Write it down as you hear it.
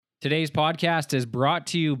Today's podcast is brought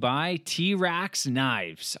to you by T-Rax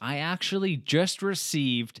Knives. I actually just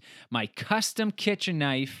received my custom kitchen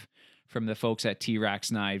knife from the folks at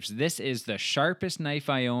T-Rax Knives. This is the sharpest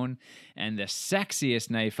knife I own and the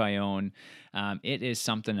sexiest knife I own. It is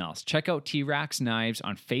something else. Check out T-Rax Knives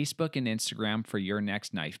on Facebook and Instagram for your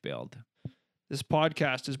next knife build. This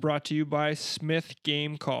podcast is brought to you by Smith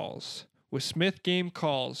Game Calls. With Smith Game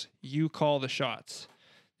Calls, you call the shots.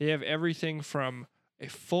 They have everything from a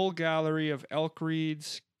full gallery of elk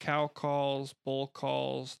reeds, cow calls, bull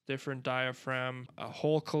calls, different diaphragm, a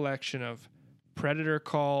whole collection of predator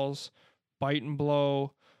calls, bite and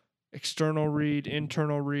blow, external reed,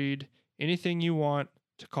 internal reed, anything you want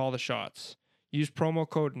to call the shots. Use promo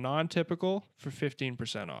code NONTYPICAL for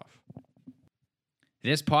 15% off.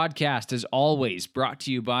 This podcast is always brought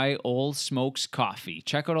to you by Old Smokes Coffee.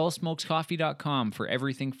 Check out oldsmokescoffee.com for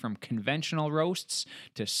everything from conventional roasts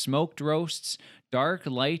to smoked roasts, dark,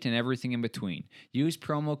 light, and everything in between. Use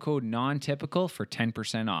promo code NONTYPICAL for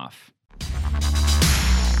 10% off.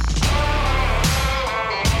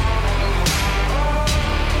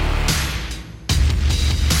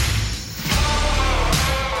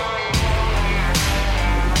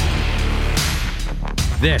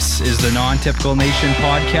 This is the Non-Typical Nation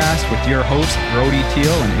podcast with your hosts, Brody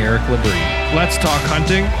Teal and Eric Labrie. Let's talk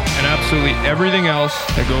hunting and absolutely everything else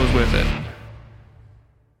that goes with it.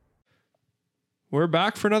 We're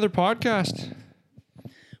back for another podcast.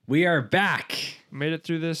 We are back. Made it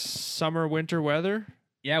through this summer, winter weather.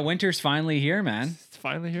 Yeah, winter's finally here, man. It's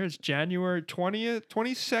finally here. It's January 20th,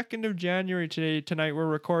 22nd of January tonight we're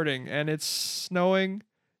recording, and it's snowing.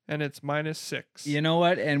 And it's -6. You know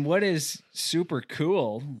what? And what is super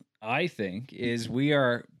cool, I think, is we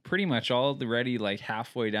are pretty much already like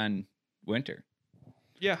halfway done winter.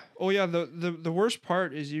 Yeah. Oh, yeah. The worst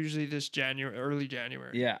part is usually this early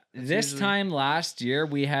January. Yeah. This time last year,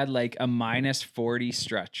 we had like a -40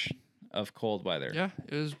 stretch of cold weather. Yeah.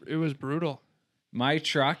 It was brutal. My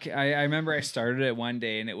truck, I remember I started it one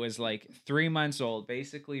day and it was like 3 months old,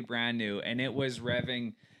 basically brand new. And it was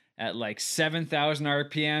revving at like 7,000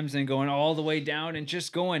 RPMs and going all the way down and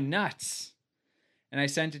just going nuts. And I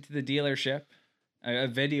sent it to the dealership, a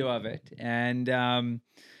video of it, and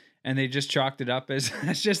they just chalked it up as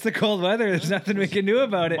it's just the cold weather. There's nothing we can do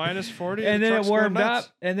about it. -40, and then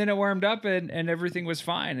it warmed up, and everything was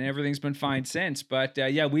fine, and everything's been fine since. But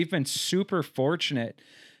yeah, we've been super fortunate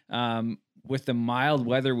with the mild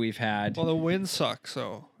weather we've had. Well, the wind sucks,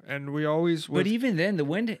 though. And we always... But even then, the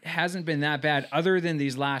wind hasn't been that bad other than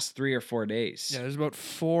these last 3 or 4 days. Yeah, there's about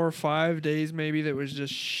 4 or 5 days maybe that was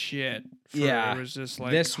just shit. Yeah. It was just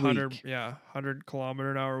like this 100, week. 100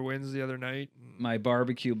 kilometer an hour winds the other night. My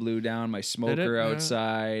barbecue blew down, my smoker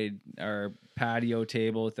outside, our patio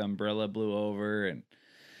table with the umbrella blew over, and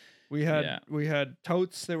we had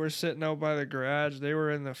totes that were sitting out by the garage. They were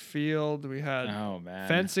in the field. We had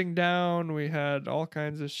fencing down. We had all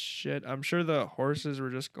kinds of shit. I'm sure the horses were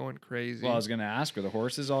just going crazy. Well, I was going to ask, were the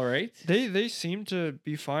horses all right? They seem to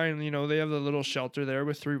be fine. You know, they have the little shelter there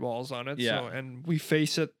with 3 walls on it. Yeah. So, and we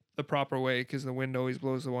face it the proper way because the wind always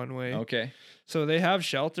blows the one way. Okay. So they have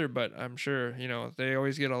shelter, but I'm sure, you know, they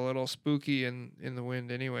always get a little spooky in the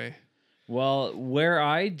wind anyway. Well, where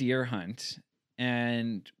I deer hunt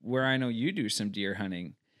and where I know you do some deer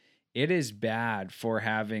hunting, it is bad for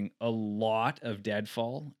having a lot of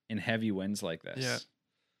deadfall and heavy winds like this. Yeah.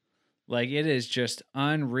 Like it is just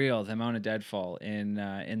unreal the amount of deadfall in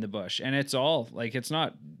the bush, and it's all like it's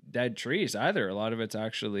not dead trees either. A lot of it's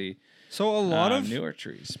actually so a lot of newer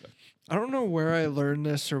trees. But I don't know where I learned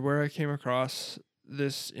this or where I came across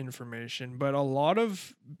this information, but a lot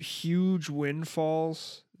of huge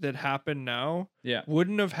windfalls that happen now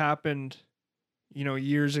wouldn't have happened, you know,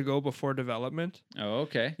 years ago before development. Oh,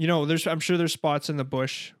 okay. You know, I'm sure there's spots in the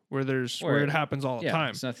bush where it happens all the time.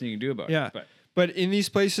 There's nothing you can do about it. Yeah. But in these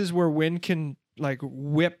places where wind can like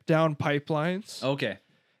whip down pipelines. Okay.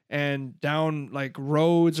 And down like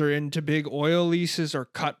roads or into big oil leases or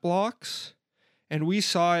cut blocks. And we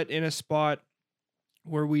saw it in a spot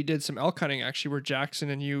where we did some elk hunting, actually, where Jackson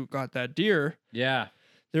and you got that deer. Yeah.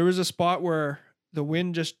 There was a spot where the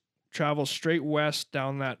wind just travels straight west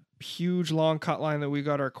down that huge long cut line that we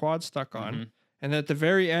got our quad stuck on. Mm-hmm. And at the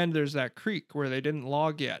very end, there's that creek where they didn't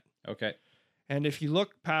log yet. Okay. And if you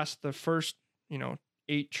look past the first,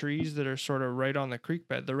 8 trees that are sort of right on the creek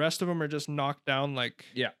bed, the rest of them are just knocked down like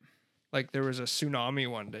there was a tsunami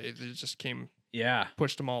one day that just came,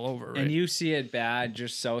 pushed them all over. Right? And you see it bad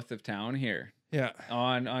just south of town here. Yeah.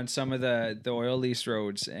 On some of the oil lease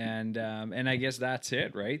roads, and I guess that's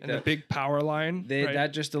it, right? And the big power line.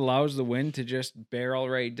 That just allows the wind to just barrel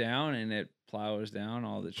right down, and it plows down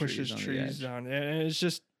all the trees. Pushes on trees the edge. down, and it's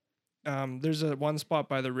just there's a one spot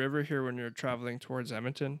by the river here when you're traveling towards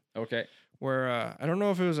Edmonton Okay. where I don't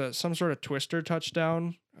know if it was some sort of twister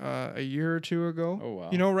touchdown a year or two ago. Oh, wow.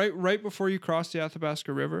 You know, right before you cross the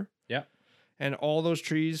Athabasca River. Yeah. And all those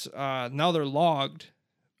trees now they're logged.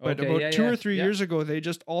 But Okay, about yeah, 2 yeah, or 3 yeah. years ago, they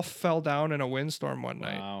just all fell down in a windstorm one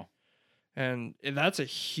night. Wow. And that's a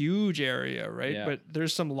huge area, right? Yeah. But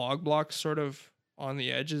there's some log blocks sort of on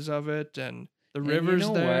the edges of it, and the And river's you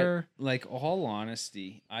know there. What? Like, all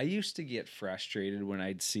honesty, I used to get frustrated when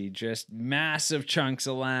I'd see just massive chunks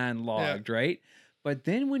of land logged, right? But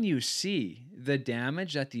then when you see the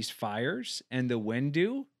damage that these fires and the wind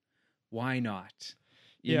do, why not?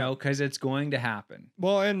 You Yeah. know, because it's going to happen.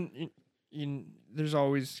 Well, and there's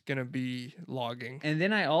always going to be logging. And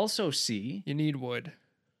then I also see, You need wood.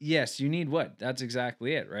 yes, you need wood. That's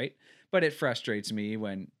exactly it, right? But it frustrates me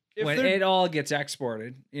when If when they're- it all gets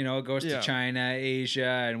exported, you know, it goes Yeah. to China, Asia,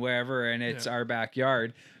 and wherever, and it's Yeah. our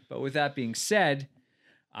backyard. But with that being said,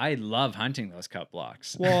 I love hunting those cut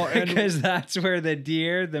blocks. Well, and- because that's where the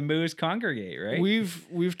deer, the moose congregate, right?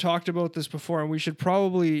 We've talked about this before, and we should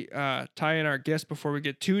probably tie in our guest before we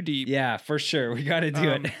get too deep. Yeah, for sure. We got to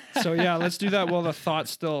do it. So yeah, let's do that while the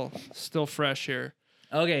thought's still fresh here.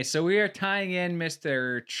 Okay, so we are tying in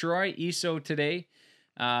Mr. Troy Iso today.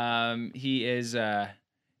 He is an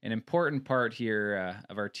important part here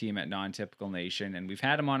of our team at Non-Typical Nation, and we've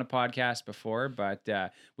had him on a podcast before, but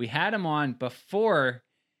we had him on before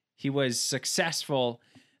he was successful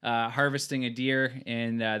harvesting a deer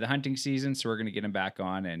in the hunting season, so we're going to get him back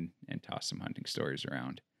on and toss some hunting stories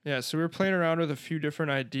around. Yeah, so we were playing around with a few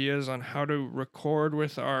different ideas on how to record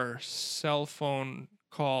with our cell phone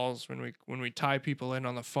calls when we tie people in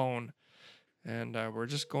on the phone, and we're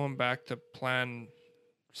just going back to plan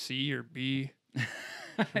C or B.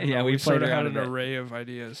 Yeah, we sort played of had around an a bit. array of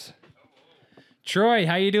ideas. Troy,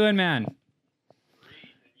 how you doing, man?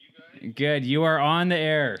 Good. You are on the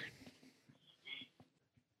air.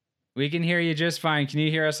 We can hear you just fine. Can you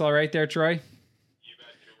hear us all right there, Troy?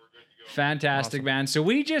 Fantastic, Awesome. man. So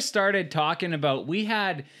we just started talking about,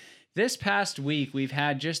 this past week, we've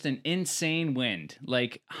had just an insane wind,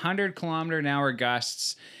 like 100-kilometer-an-hour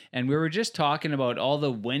gusts. And we were just talking about all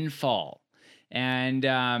the windfall and,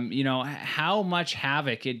 you know, how much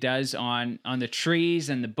havoc it does on the trees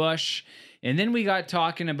and the bush. And then we got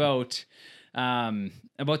talking about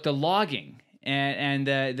the logging and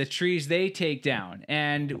the trees they take down.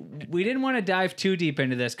 And we didn't want to dive too deep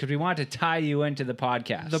into this because we wanted to tie you into the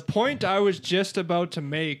podcast. The point I was just about to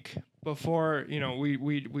make before, you know,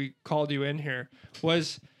 we called you in here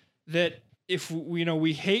was that if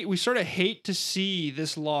we sort of hate to see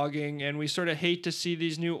this logging, and we sort of hate to see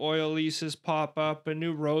these new oil leases pop up and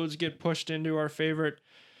new roads get pushed into our favorite,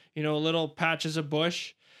 you know, little patches of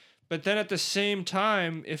bush. But then at the same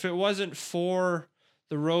time, if it wasn't for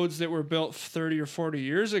the roads that were built 30 or 40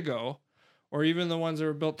 years ago, or even the ones that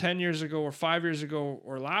were built 10 years ago or 5 years ago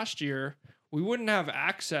or last year, we wouldn't have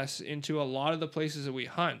access into a lot of the places that we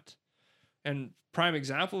hunt. And prime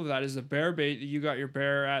example of that is the bear bait that you got your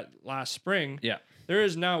bear at last spring. Yeah. There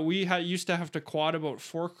is now, used to have to quad about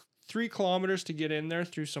 3 kilometers to get in there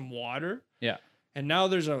through some water. Yeah. And now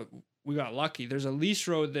we got lucky. There's a lease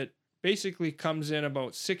road that basically comes in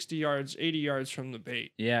about 60 yards, 80 yards from the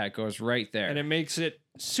bait. Yeah, it goes right there. And it makes it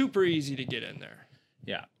super easy to get in there.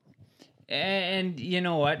 Yeah. And you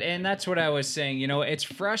know what? And that's what I was saying. You know, it's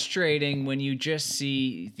frustrating when you just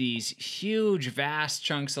see these huge, vast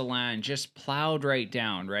chunks of land just plowed right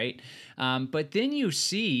down, right? But then you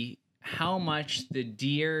see how much the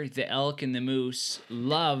deer, the elk, and the moose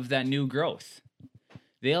love that new growth.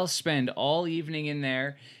 They'll spend all evening in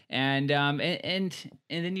there, and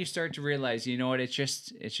then you start to realize, you know what? It's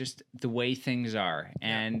just the way things are,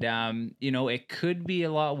 and you know, it could be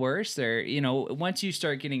a lot worse. There, you know, once you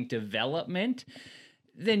start getting development,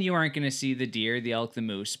 then you aren't going to see the deer, the elk, the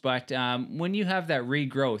moose. But when you have that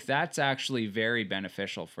regrowth, that's actually very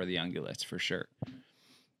beneficial for the ungulates for sure.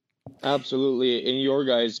 Absolutely, in your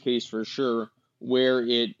guys' case for sure, where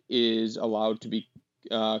it is allowed to be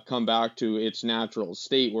come back to its natural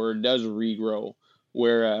state where it does regrow.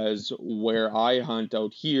 Whereas where I hunt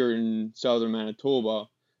out here in southern Manitoba,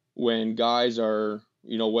 when guys are,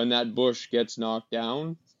 you know, when that bush gets knocked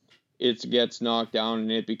down, it gets knocked down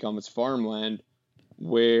and it becomes farmland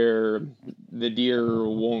where the deer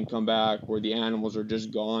won't come back, where the animals are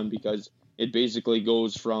just gone, because it basically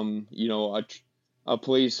goes from, you know, a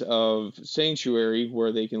place of sanctuary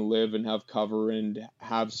where they can live and have cover and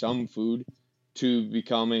have some food to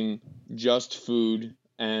becoming just food.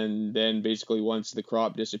 And then basically once the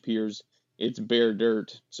crop disappears, it's bare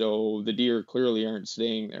dirt. So the deer clearly aren't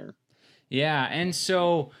staying there. Yeah, and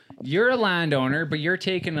so you're a landowner, but you're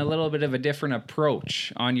taking a little bit of a different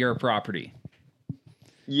approach on your property.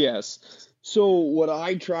 Yes. So what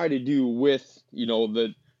I try to do with,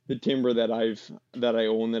 the timber that I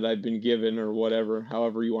own, that I've been given, or whatever,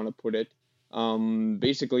 however you want to put it,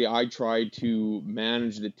 basically I try to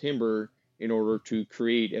manage the timber in order to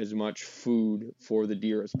create as much food for the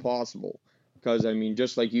deer as possible. Because I mean,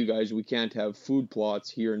 just like you guys, we can't have food plots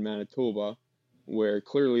here in Manitoba, where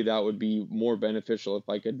clearly that would be more beneficial if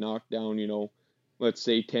I could knock down, let's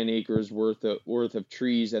say 10 acres worth of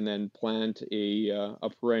trees, and then plant a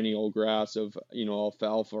perennial grass of,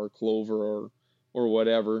 alfalfa or clover, or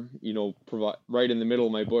whatever, provide right in the middle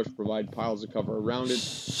of my bush, provide piles of cover around it,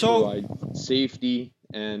 So provide safety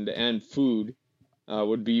and food,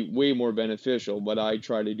 would be way more beneficial. But I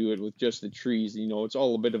try to do it with just the trees. It's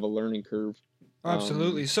all a bit of a learning curve.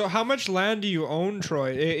 absolutely. So how much land do you own,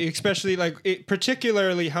 Troy? Especially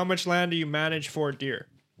particularly how much land do you manage for deer?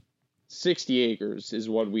 60 acres is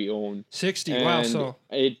what we own. 60. Wow. And So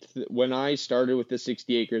when I started with the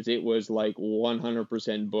 60 acres, it was like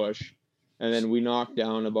 100% bush. And then we knocked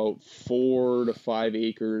down about 4 to 5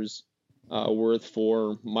 acres worth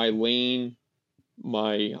for my lane,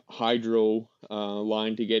 my hydro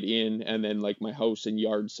line to get in, and then like my house and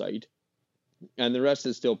yard site. And the rest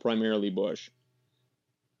is still primarily bush.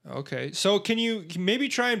 okay. So can you maybe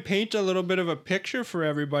try and paint a little bit of a picture for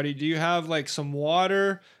everybody? Do you have like some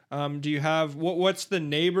water? Do you have what's the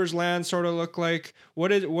neighbor's land sort of look like?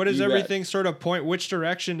 What is You bet. everything sort of point? Which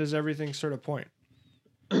direction does everything sort of point?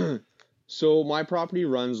 So my property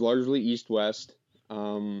runs largely east-west,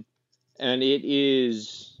 and it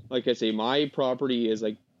is, like I say, my property is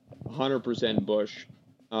like 100% bush,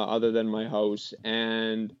 other than my house.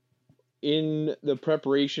 And in the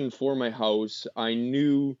preparation for my house, I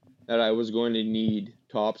knew that I was going to need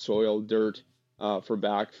topsoil, dirt, for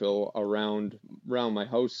backfill around my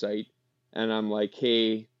house site. And I'm like,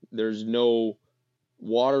 hey, there's no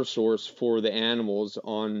water source for the animals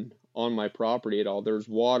on my property at all. There's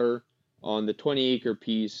water on the 20-acre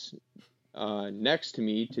piece next to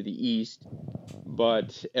me to the east,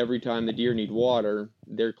 but every time the deer need water,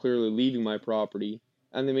 they're clearly leaving my property,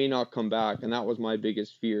 and they may not come back. And that was my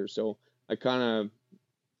biggest fear. So I kind of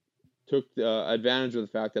took advantage of the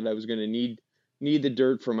fact that I was going to need the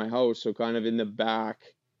dirt for my house. So kind of in the back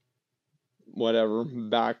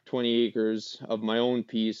 20 acres of my own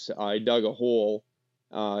piece, I dug a hole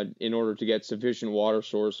in order to get sufficient water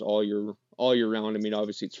source all year round. I mean,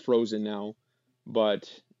 obviously it's frozen now, but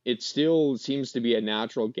it still seems to be a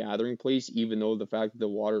natural gathering place, even though the fact that the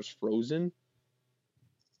water's frozen.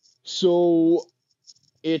 So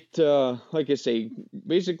it, like I say,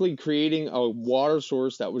 basically creating a water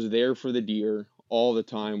source that was there for the deer all the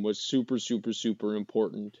time was super, super, super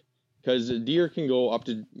important, because the deer can go up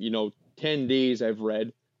to 10 days, I've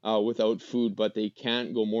read, without food, but they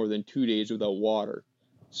can't go more than 2 days without water.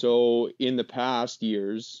 So in the past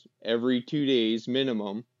years, every 2 days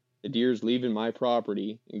minimum, the deer's leaving my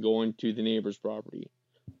property and going to the neighbor's property.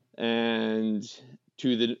 And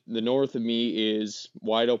to the north of me is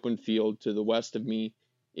wide open field. To the west of me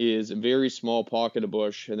is a very small pocket of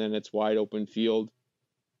bush, and then it's wide open field.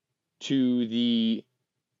 To the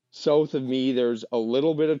south of me, there's a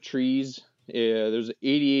little bit of trees. There's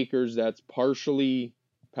 80 acres that's partially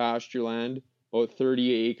pasture land. About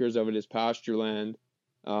 30 acres of it is pasture land,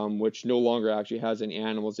 which no longer actually has any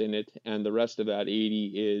animals in it, and the rest of that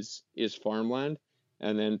 80 is farmland,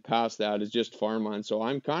 and then past that is just farmland. So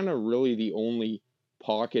I'm kind of really the only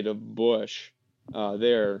pocket of bush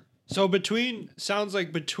there. So sounds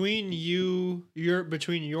like between your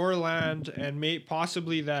land and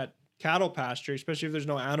possibly that cattle pasture, especially if there's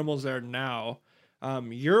no animals there now,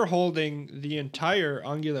 you're holding the entire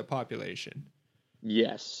ungulate population.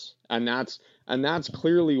 Yes, and that's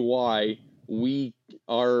clearly why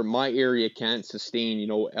my area can't sustain,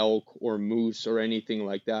 elk or moose or anything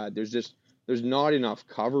like that. There's not enough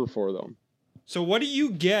cover for them. So what do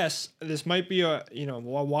you guess? This might be a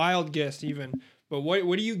wild guess even, but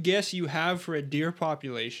what do you guess you have for a deer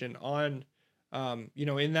population on,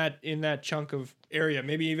 in that chunk of area,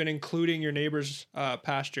 maybe even including your neighbor's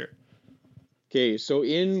pasture? Okay, so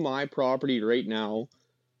in my property right now,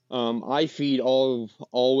 I feed all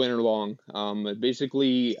winter long.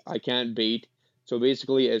 Basically, I can't bait. So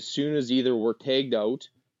basically, as soon as either we're tagged out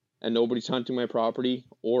and nobody's hunting my property,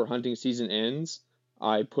 or hunting season ends,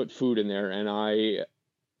 I put food in there, and I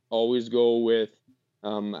always go with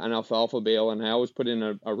an alfalfa bale, and I always put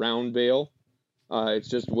in a round bale. It's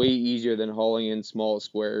just way easier than hauling in small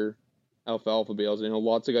square alfalfa bales. I know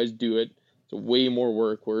lots of guys do it. It's way more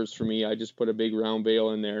work, whereas for me, I just put a big round bale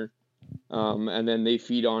in there. and then they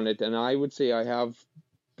feed on it. And I would say I have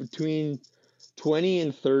between 20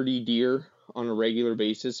 and 30 deer on a regular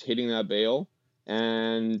basis hitting that bale,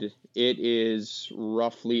 and it is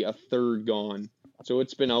roughly a third gone. So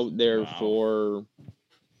it's been out there for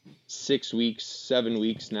 6 weeks, 7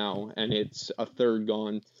 weeks now, and it's a third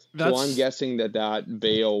gone. So I'm guessing that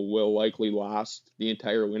bale will likely last the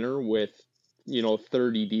entire winter with,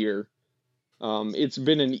 30 deer. It's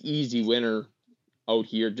been an easy winter out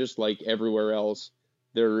here, just like everywhere else.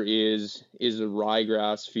 There is a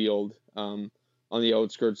ryegrass field on the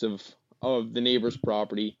outskirts of the neighbor's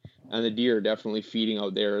property, and the deer are definitely feeding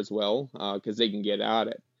out there as well because they can get at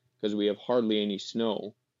it because we have hardly any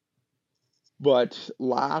snow. But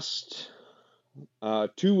last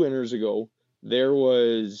 2 winters ago, there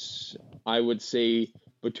was, I would say,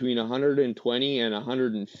 between 120 and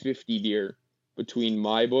 150 deer between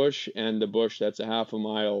my bush and the bush that's a half a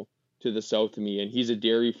mile to the south of me. And he's a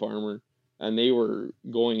dairy farmer, and they were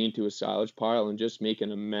going into a silage pile and just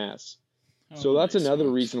making a mess. So that's another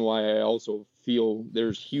reason why I also feel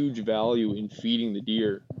there's huge value in feeding the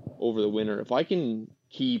deer over the winter. If I can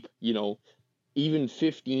keep, even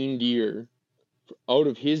 15 deer out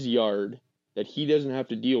of his yard that he doesn't have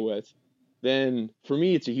to deal with, then for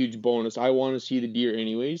me it's a huge bonus. I want to see the deer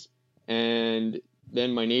anyways, and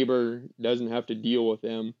then my neighbor doesn't have to deal with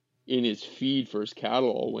them in his feed for his cattle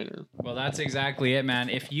all winter. Well, that's exactly it, man.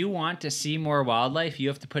 If you want to see more wildlife, you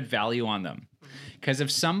have to put value on them. Because if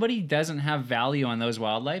somebody doesn't have value on those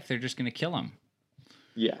wildlife, they're just going to kill them.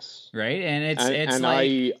 Yes. Right? And it's and like,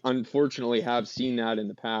 I unfortunately have seen that in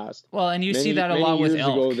the past. Well, and you see that a lot with elk.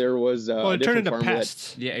 Many years ago, there was it turned into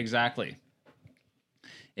pests. Yeah, exactly.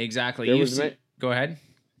 Exactly. Go ahead.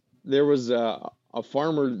 There was a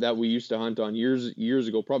farmer that we used to hunt on years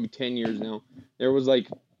ago, probably 10 years now. There was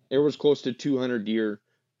close to 200 deer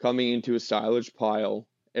coming into a silage pile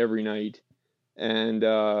every night. And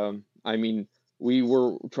we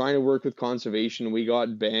were trying to work with conservation. We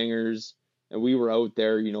got bangers, and we were out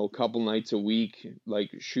there, a couple nights a week, like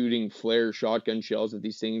shooting flare shotgun shells at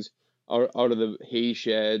these things out of the hay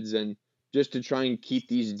sheds, and just to try and keep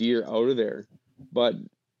these deer out of there. But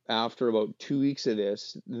after about 2 weeks of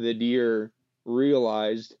this, the deer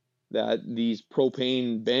realized that these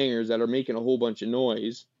propane bangers that are making a whole bunch of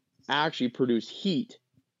noise actually produce heat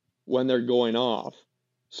when they're going off.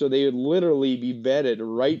 So they would literally be bedded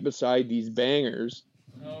right beside these bangers.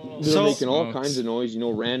 They're making all kinds of noise,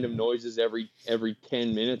 random noises every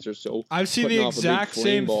 10 minutes or so. I've seen the exact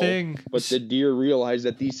same thing. But the deer realize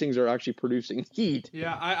that these things are actually producing heat.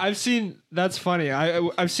 Yeah, I've seen, that's funny.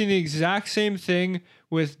 I've seen the exact same thing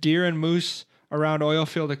with deer and moose around oil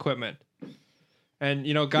field equipment. And,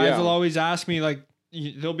 guys will always ask me, like,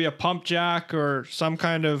 there'll be a pump jack or some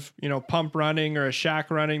kind of, pump running or a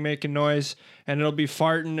shack running, making noise, and it'll be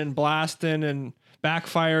farting and blasting and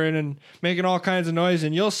backfiring and making all kinds of noise.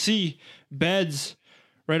 And you'll see beds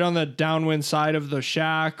right on the downwind side of the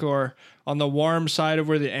shack or on the warm side of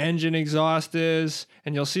where the engine exhaust is.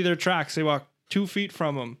 And you'll see their tracks. They walk 2 feet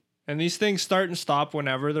from them. And these things start and stop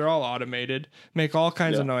whenever. They're all automated, make all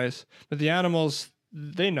kinds of noise. But the animals,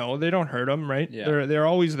 they know, they don't hurt them, right? Yeah. They're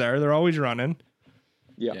always there. They're always running.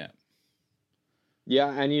 Yeah.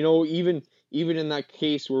 And even in that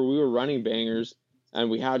case where we were running bangers and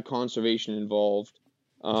we had conservation involved,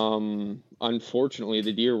 unfortunately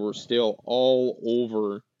the deer were still all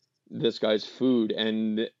over this guy's food.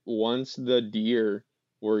 And once the deer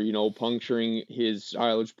were, puncturing his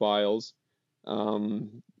silage piles,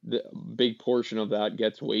 the big portion of that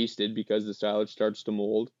gets wasted because the silage starts to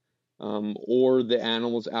mold. Or the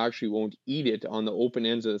animals actually won't eat it on the open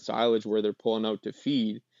ends of the silage where they're pulling out to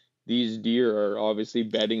feed. These deer are obviously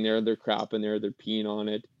bedding there, they're crapping there, they're peeing on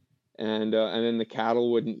it, and then the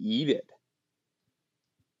cattle wouldn't eat it.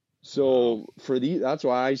 So that's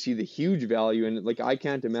why I see the huge value in it. Like, I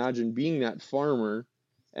can't imagine being that farmer,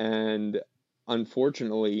 and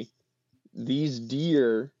unfortunately, these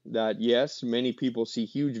deer that, yes, many people see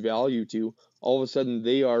huge value to, all of a sudden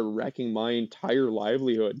they are wrecking my entire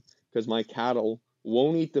livelihood because my cattle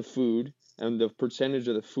won't eat the food, and the percentage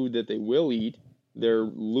of the food that they will eat, they're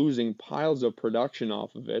losing piles of production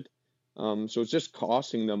off of it. So it's just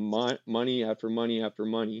costing them money after money after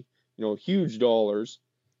money, huge dollars.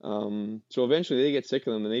 So eventually they get sick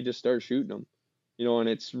of them and they just start shooting them, and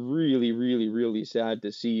it's really, really, really sad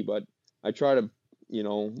to see. But I try to,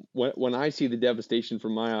 when I see the devastation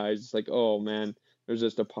from my eyes, it's like, oh man, there's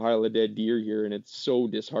just a pile of dead deer here, and it's so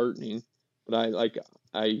disheartening. But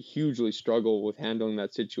I hugely struggle with handling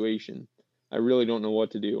that situation. I really don't know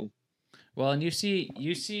what to do. Well, and you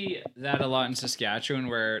see that a lot in Saskatchewan,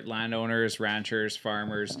 where landowners, ranchers,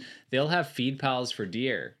 farmers, they'll have feed piles for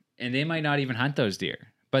deer. and they might not even hunt those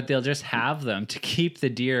deer, but they'll just have them to keep the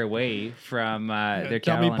deer away from their dummy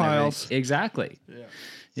cattle and piles. everything. Exactly. Yeah.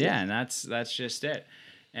 Yeah, and that's just it.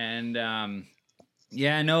 And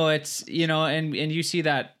yeah, no, it's, you know, and you see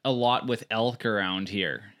that a lot with elk around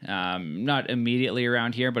here. Not immediately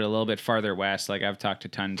around here, but a little bit farther west. Like I've talked to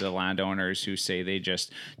tons of landowners who say they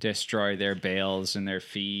just destroy their bales and their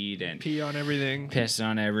feed and Pee on everything. piss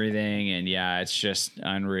on everything, and yeah, it's just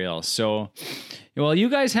unreal. So, well, you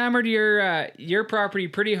guys hammered your property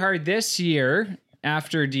pretty hard this year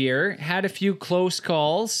after deer. Had a few close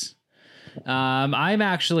calls. I'm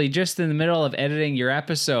actually just in the middle of editing your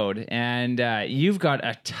episode, and you've got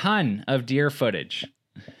a ton of deer footage,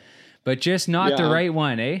 but just not the right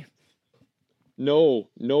one, eh? No.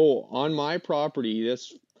 On my property,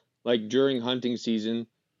 this like during hunting season,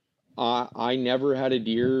 I never had a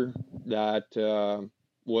deer that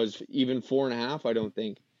was even 4.5. I don't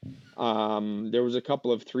think. There was a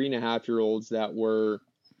couple of 3.5-year-olds that were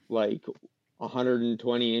like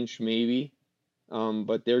 120-inch maybe.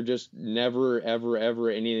 But there just never, ever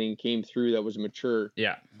anything came through that was mature.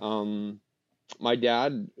 Yeah. My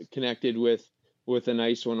dad connected with a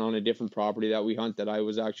nice one on a different property that we hunt that I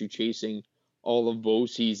was actually chasing all of bow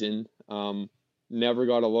season. Never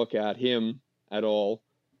got a look at him at all,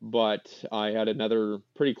 but I had another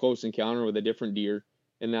pretty close encounter with a different deer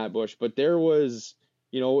in that bush. But there was,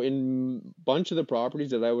 you know, in a bunch of the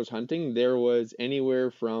properties that I was hunting, there was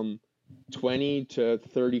anywhere from 20 to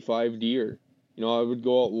 35 deer. You know, I would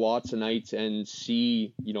go out lots of nights and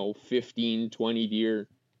see, you know, 15, 20 deer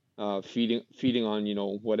feeding on, you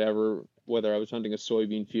know, whatever, whether I was hunting a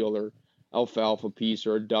soybean field or alfalfa piece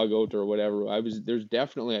or a dugout or whatever. There's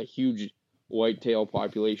definitely a huge whitetail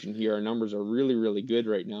population here. Our numbers are really, really good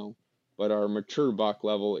right now, but our mature buck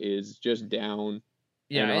level is just down.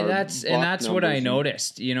 Yeah, and that's what I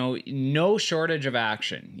noticed. You know, no shortage of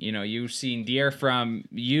action. You know, you've seen deer from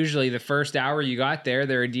usually the first hour you got there.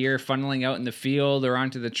 There are deer funneling out in the field or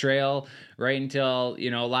onto the trail right until,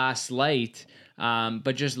 you know, last light.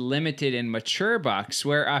 But just limited in mature bucks.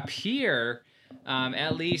 Where up here,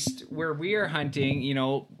 at least where we are hunting, you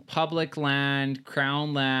know, public land,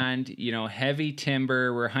 crown land, you know, heavy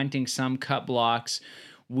timber. We're hunting some cut blocks.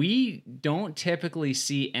 We don't typically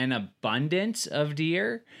see an abundance of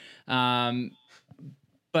deer,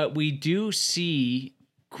 but we do see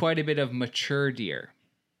quite a bit of mature deer.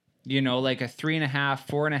 You know, like a 3.5,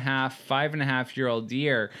 4.5, 5.5-year-old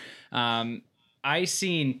deer. I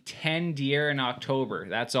seen 10 deer in October.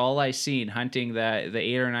 That's all I seen hunting the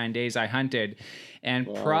 8 or 9 days I hunted, and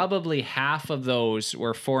probably half of those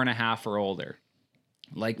were 4.5 or older.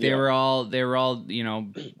 Like they were all, you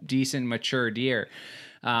know, decent mature deer.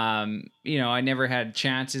 You know, I never had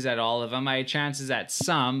chances at all of them. I had chances at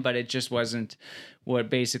some, but it just wasn't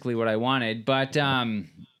what I wanted. But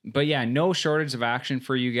yeah, no shortage of action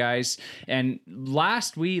for you guys. And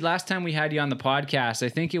last time we had you on the podcast, I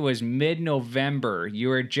think it was mid-November. You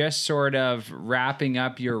were just sort of wrapping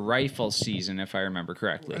up your rifle season, if I remember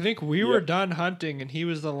correctly. I think we were done hunting, and he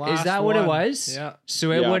was the last. Is that one. what it was? Yeah.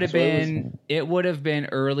 So it would have been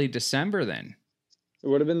early December then. It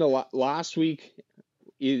would have been the last week.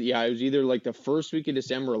 Yeah, it was either like the first week of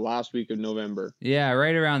December or last week of November. Yeah,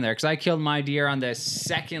 right around there. Because I killed my deer on the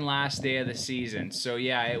second last day of the season. So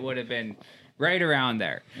yeah, it would have been right around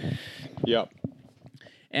there. Yep.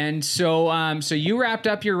 And so so you wrapped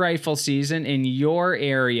up your rifle season in your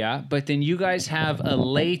area, but then you guys have a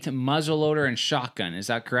late muzzleloader and shotgun. Is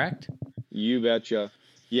that correct? You betcha.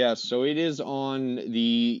 Yes, so it is on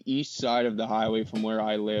the east side of the highway from where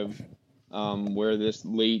I live, where this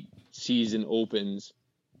late season opens.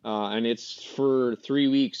 And it's for 3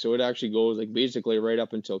 weeks, so it actually goes like basically right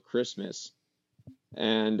up until Christmas.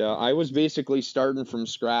 And I was basically starting from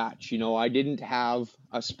scratch. You know, I didn't have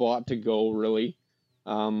a spot to go really.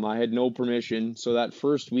 I had no permission, so that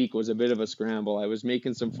first week was a bit of a scramble. I was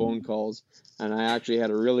making some phone calls, and I actually had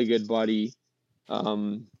a really good buddy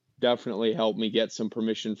definitely helped me get some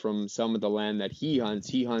permission from some of the land that he hunts.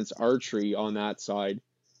 He hunts archery on that side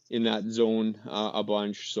in that zone a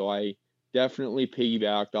bunch, so I definitely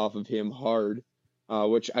piggybacked off of him hard,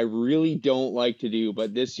 which I really don't like to do.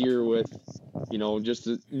 But this year with, you know, just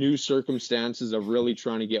the new circumstances of really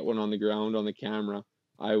trying to get one on the ground on the camera,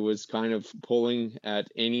 I was kind of pulling at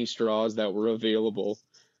any straws that were available.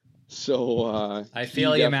 So I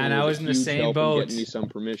feel you, man. I was in the same boat. Getting me some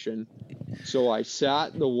permission. So I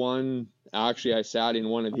sat in one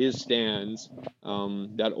of his stands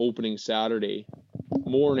that opening Saturday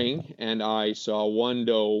morning, and I saw one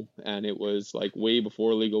doe, and it was like way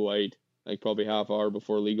before legal light, like probably half hour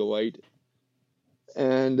before legal light,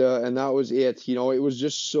 and that was it. You know, it was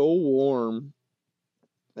just so warm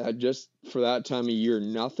just for that time of year,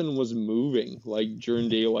 nothing was moving like during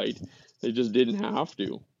daylight. They just didn't have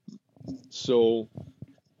to. So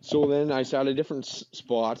then I sat a different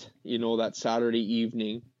spot, that Saturday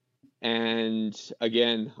evening. And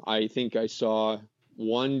again, I think I saw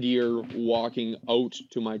one deer walking out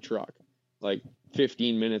to my truck, like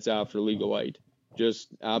 15 minutes after legal light. Just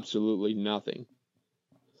absolutely nothing.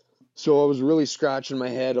 So I was really scratching my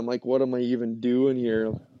head. I'm like, what am I even doing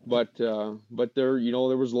here? But there,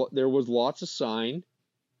 there was lots of sign,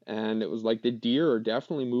 and it was like the deer are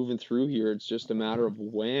definitely moving through here. It's just a matter of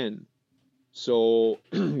when. So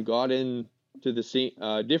got in to the same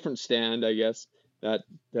different stand, I guess, that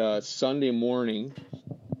Sunday morning,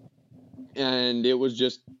 and it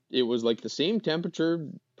was like the same temperature,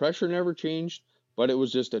 pressure never changed, but it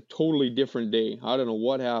was just a totally different day. I don't know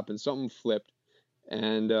what happened. Something flipped.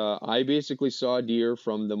 And I basically saw a deer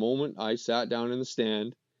from the moment I sat down in the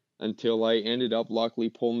stand until I ended up luckily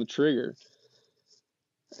pulling the trigger.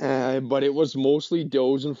 But it was mostly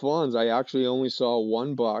does and fawns. I actually only saw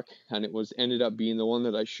one buck, and it ended up being the one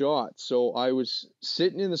that I shot. So I was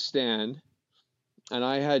sitting in the stand, and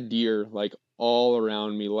I had deer like all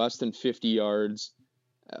around me, less than 50 yards,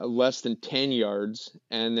 less than 10 yards,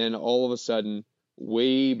 and then all of a sudden,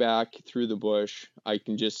 way back through the bush, I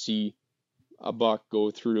can just see a buck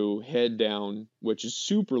go through head down, which is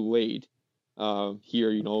super late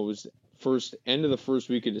here. It was end of the first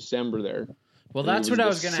week of December there. Well, that's what I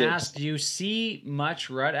was going to ask. Do you see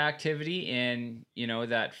much rut activity in,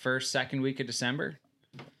 that first, second week of December?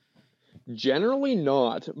 Generally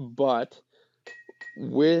not, but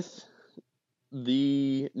with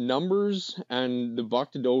the numbers and the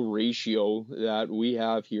buck to doe ratio that we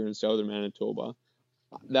have here in southern Manitoba,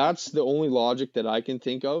 that's the only logic that I can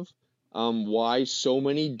think of why so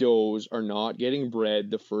many does are not getting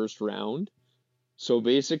bred the first round. So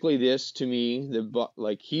basically this, to me,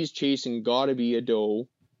 he's chasing gotta be a doe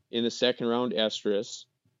in the second round estrus,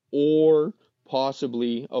 or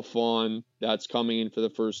possibly a fawn that's coming in for the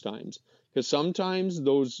first times. Because sometimes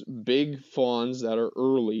those big fawns that are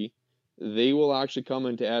early, they will actually come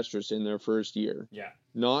into estrus in their first year. Yeah.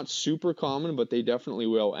 Not super common, but they definitely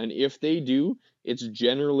will. And if they do, it's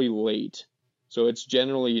generally late. So it's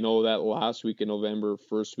generally, that last week of November,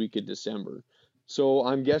 first week of December. So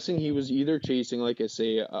I'm guessing he was either chasing, like I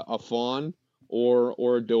say, a fawn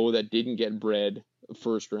or a doe that didn't get bred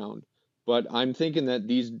first round. But I'm thinking that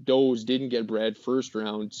these does didn't get bred first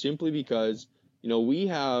round simply because, we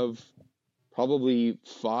have probably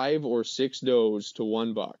 5 or 6 does to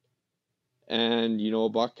one buck. And, a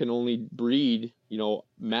buck can only breed,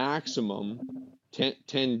 maximum 10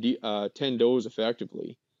 does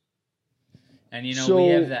effectively. And, we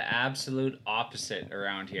have the absolute opposite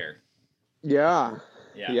around here. Yeah.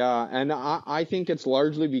 And I think it's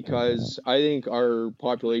largely because I think our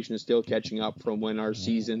population is still catching up from when our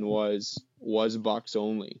season was bucks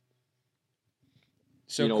only.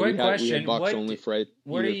 So quick question. We had bucks only for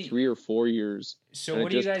either 3 or 4 years. So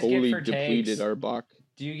what do you guys get for tags? Depleted our buck.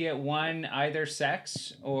 Do you get one either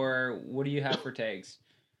sex, or what do you have for tags?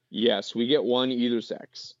 Yes, we get one either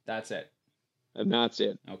sex. That's it. And that's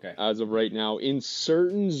it. Okay. As of right now, in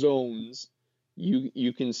certain zones,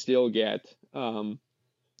 you can still get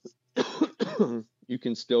you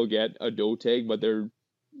can still get a doe tag, but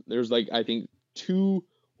there's like I think 2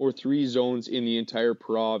 or 3 zones in the entire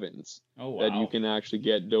province that you can actually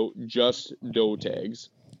get just doe tags.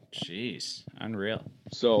 Jeez, unreal.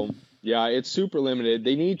 So yeah, it's super limited.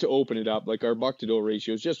 They need to open it up. Like our buck to doe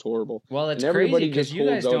ratio is just horrible. Well, it's and everybody crazy because you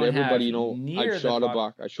guys don't everybody, have I shot a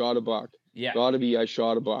buck. I shot a buck. Yeah. Gotta be I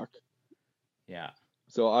shot a buck. Yeah.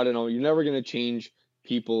 So I don't know. You're never gonna change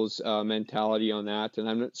people's mentality on that, and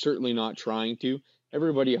I'm certainly not trying to.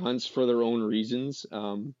 Everybody hunts for their own reasons,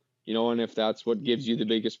 and if that's what gives you the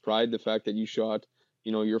biggest pride, the fact that you shot,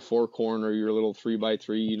 your 4-corn or your little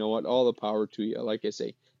 3x3, all the power to you. Like I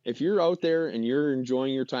say, if you're out there and you're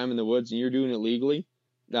enjoying your time in the woods and you're doing it legally,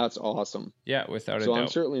 that's awesome. Yeah, without a doubt. So I'm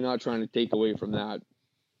certainly not trying to take away from that.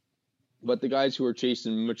 But the guys who are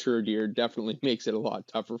chasing mature deer definitely makes it a lot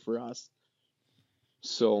tougher for us.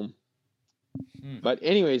 So, but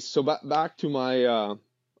anyways, so back to my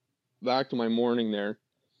morning there.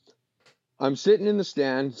 I'm sitting in the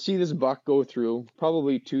stand, see this buck go through,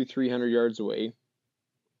 probably 200-300 yards away,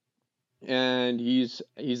 and he's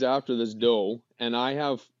after this doe, and I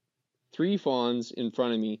have 3 fawns in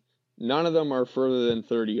front of me. None of them are further than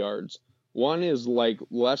 30 yards. One is like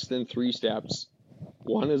less than 3 steps.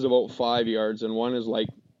 One is about 5 yards, and one is like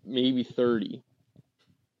maybe 30.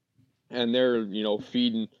 And they're,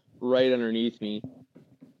 feeding right underneath me.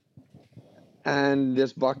 And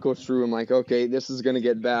this buck goes through. I'm like, okay, this is going to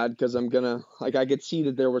get bad because I'm going to, like, I could see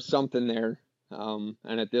that there was something there. And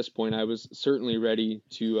at this point, I was certainly ready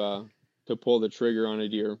to pull the trigger on a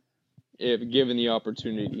deer if given the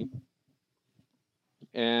opportunity.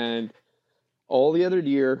 And all the other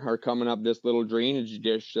deer are coming up this little drainage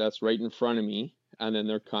ditch that's right in front of me. And then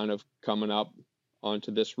they're kind of coming up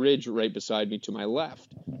onto this ridge right beside me to my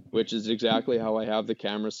left, which is exactly how I have the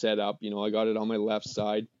camera set up. You know, I got it on my left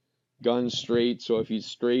side, gun straight, so if he's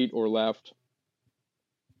straight or left,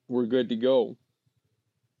 we're good to go.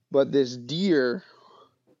 But this deer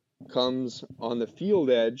comes on the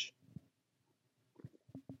field edge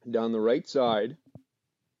down the right side,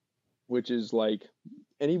 which is like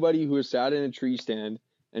anybody who has sat in a tree stand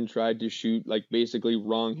and tried to shoot like basically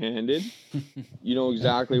wrong-handed, you know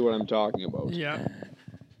exactly what I'm talking about. Yeah.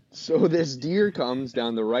 So this deer comes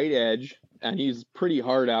down the right edge, and he's pretty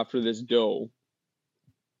hard after this doe.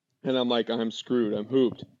 And I'm like, I'm screwed. I'm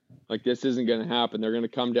hooped. Like, this isn't going to happen. They're going to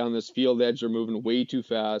come down this field edge. They're moving way too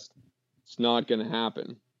fast. It's not going to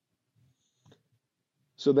happen.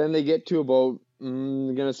 So then they get to about,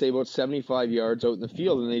 I'm going to say about 75 yards out in the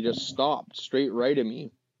field, and they just stopped straight right at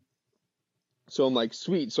me. So I'm like,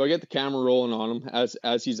 sweet. So I get the camera rolling on him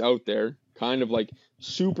as he's out there, kind of like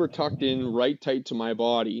super tucked in, right tight to my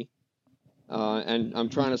body. And I'm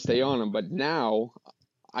trying to stay on him. But now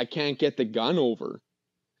I can't get the gun over.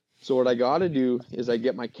 So what I got to do is I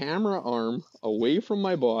get my camera arm away from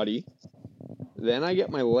my body. Then I get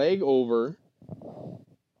my leg over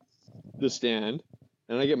the stand.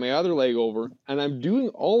 And I get my other leg over. And I'm doing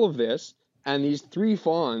all of this. And these three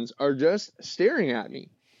fawns are just staring at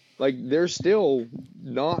me. Like, they're still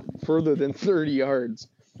not further than 30 yards.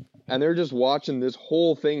 And they're just watching this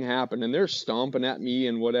whole thing happen. And they're stomping at me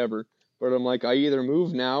and whatever. But I'm like, I either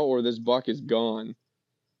move now or this buck is gone.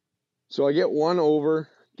 So I get one over,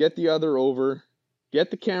 get the other over,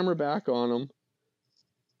 get the camera back on him.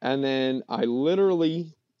 And then I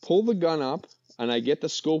literally pull the gun up and I get the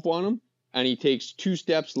scope on him. And he takes 2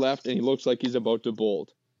 steps left and he looks like he's about to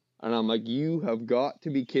bolt. And I'm like, you have got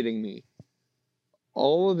to be kidding me.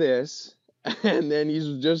 All of this, and then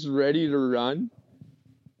he's just ready to run.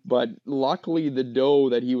 But luckily the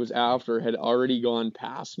doe that he was after had already gone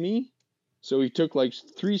past me. So he took like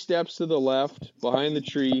 3 steps to the left behind the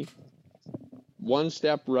tree, 1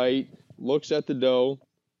 step right, looks at the doe,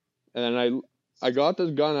 and then I got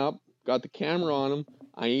the gun up, got the camera on him.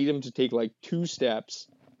 I need him to take like 2 steps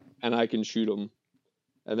and I can shoot him.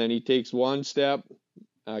 And then he takes 1 step,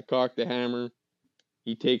 I cock the hammer,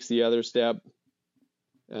 he takes the other step,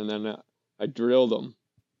 and then I drilled him.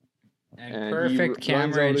 And perfect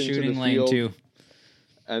camera and shooting lane too.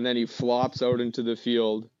 And then he flops out into the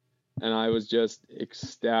field, and I was just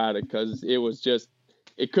ecstatic because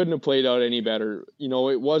it couldn't have played out any better. You know,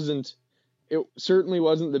 it certainly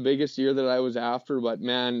wasn't the biggest deer that I was after, but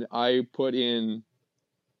man, I put in,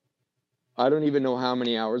 I don't even know how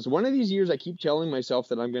many hours. One of these years I keep telling myself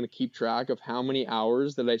that I'm going to keep track of how many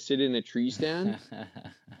hours that I sit in a tree stand.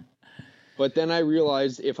 But then I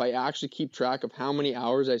realized if I actually keep track of how many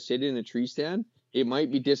hours I sit in a tree stand, it might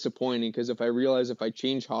be disappointing because if I realize if I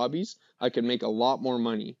change hobbies, I can make a lot more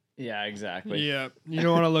money. Yeah, exactly. Yeah, you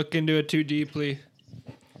don't want to look into it too deeply.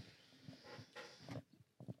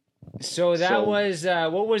 So that was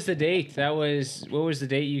what was the date? What was the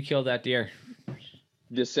date you killed that deer?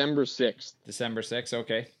 December 6th. December 6th,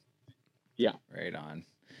 okay. Yeah. Right on.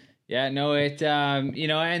 Yeah, no, it you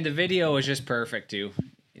know, and the video was just perfect too.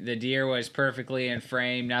 The deer was perfectly in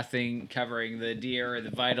frame, nothing covering the deer or the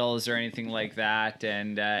vitals or anything like that,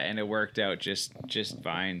 and it worked out just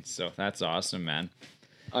fine. So that's awesome, man.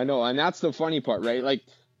 I know, and that's the funny part, right? Like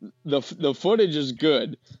the footage is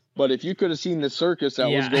good, but if you could have seen the circus that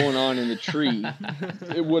was going on in the tree,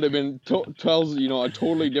 it would have been tells a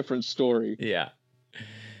totally different story. Yeah.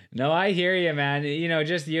 No, I hear you, man. You know,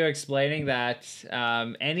 just you explaining that.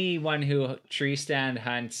 Anyone who tree stand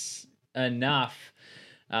hunts enough.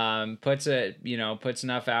 Puts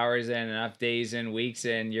enough hours in, enough days in, weeks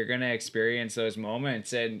in, you're going to experience those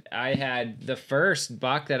moments. And I had the first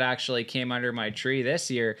buck that actually came under my tree this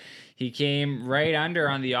year. He came right under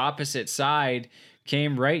on the opposite side,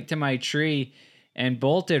 came right to my tree and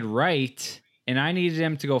bolted right. And I needed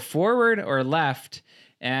him to go forward or left.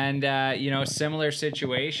 And, similar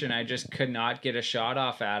situation. I just could not get a shot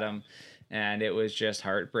off at him. And it was just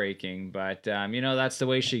heartbreaking. But, that's the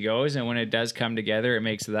way she goes. And when it does come together, it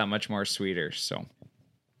makes it that much more sweeter. So,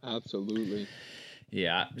 absolutely.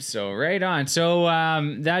 Yeah. So, right on. So,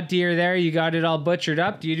 that deer there, you got it all butchered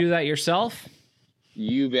up. Do you do that yourself?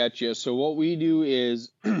 You betcha. So, what we do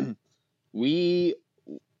is we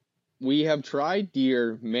we have tried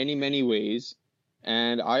deer many ways,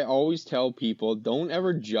 and I always tell people, don't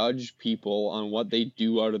ever judge people on what they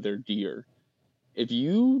do out of their deer. If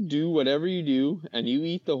you do whatever you do and you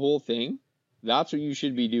eat the whole thing, that's what you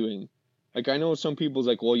should be doing. Like, I know some people's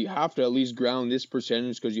like, well, you have to at least ground this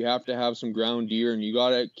percentage because you have to have some ground deer, and you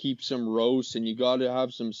got to keep some roasts, and you got to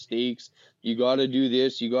have some steaks. You got to do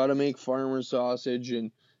this. You got to make farmer sausage.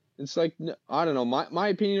 And it's like, I don't know. My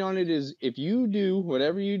opinion on it is, if you do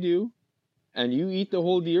whatever you do and you eat the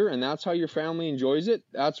whole deer and that's how your family enjoys it,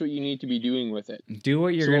 that's what you need to be doing with it. Do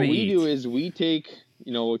what you're So going what to we eat. do is we take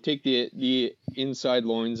the inside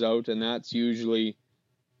loins out, and that's usually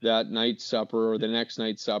that night's supper or the next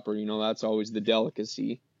night's supper. That's always the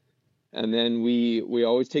delicacy. And then we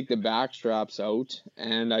always take the back straps out,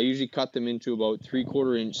 and I usually cut them into about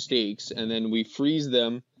 3/4 inch steaks, and then we freeze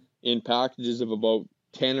them in packages of about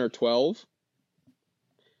 10 or 12.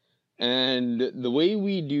 And the way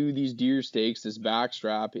we do these deer steaks, this back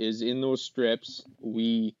strap, is in those strips,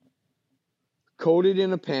 we coat it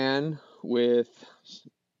in a pan with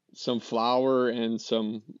some flour and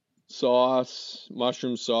some sauce,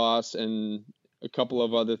 mushroom sauce, and a couple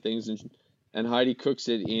of other things, and Heidi cooks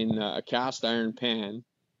it in a cast iron pan,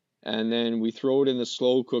 and then we throw it in the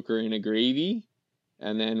slow cooker in a gravy,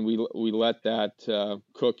 and then we let that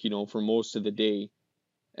cook, for most of the day.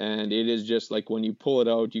 And it is just like, when you pull it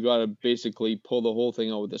out, you got to basically pull the whole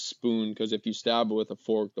thing out with a spoon, because if you stab it with a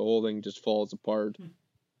fork, the whole thing just falls apart.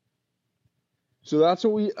 So that's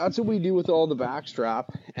what we do with all the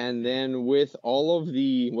backstrap, and then with all of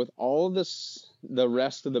the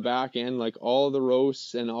rest of the back end, like all of the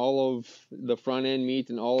roasts and all of the front end meat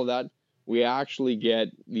and all of that, we actually get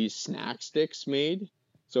these snack sticks made.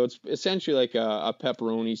 So it's essentially like a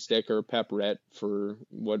pepperoni stick or a pepperette for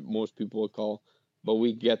what most people would call, but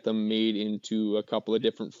we get them made into a couple of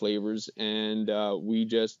different flavors, and we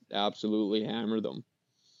just absolutely hammer them.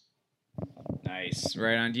 Nice.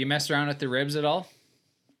 Right on. Do you mess around with the ribs at all?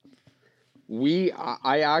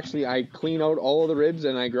 I clean out all of the ribs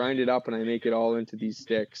and I grind it up and I make it all into these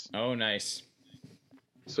sticks. Oh, nice.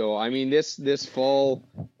 So, I mean, this fall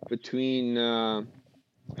between, I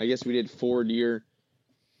guess we did 4 deer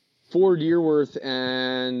worth,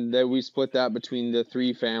 and then we split that between the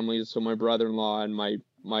 3 families. So my brother-in-law and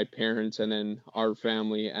my parents, and then our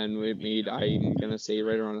family, and it made, I'm gonna say,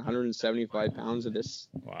 right around 175 pounds of these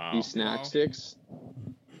snack sticks.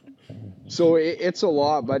 So it's a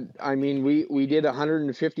lot, but I mean, we did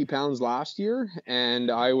 150 pounds last year, and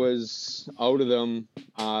I was out of them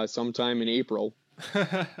sometime in April.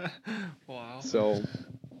 Wow. So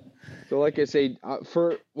like I say,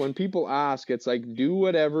 for when people ask, it's like, do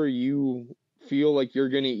whatever you feel like you're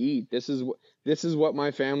gonna eat. This is what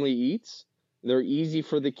my family eats. They're easy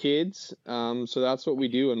for the kids, so that's what we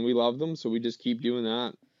do, and we love them, so we just keep doing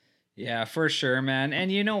that. Yeah, for sure, man.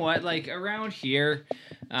 And you know what? Like, around here,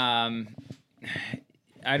 I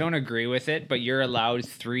don't agree with it, but you're allowed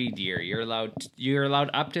 3 deer. You're allowed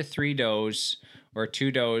up to 3 does, or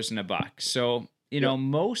 2 does and a buck. So, you know,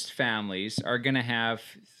 most families are going to have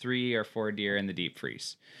 3 or 4 deer in the deep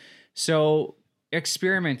freeze. So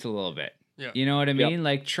experiment a little bit. Yeah. You know what I mean?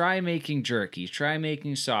 Like, try making jerky, try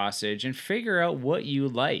making sausage, and figure out what you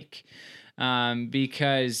like.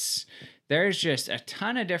 Because there's just a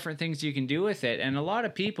ton of different things you can do with it. And a lot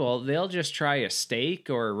of people, they'll just try a steak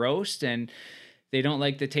or a roast and they don't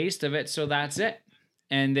like the taste of it, so that's it.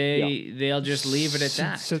 And they'll just leave it at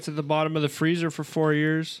that. Sits at the bottom of the freezer for 4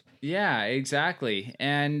 years. Yeah, exactly.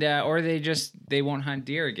 And or they won't hunt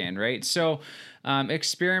deer again, right? So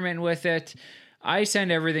experiment with it. I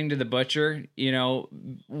send everything to the butcher. You know,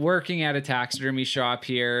 working at a taxidermy shop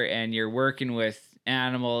here, and you're working with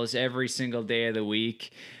animals every single day of the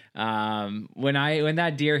week. When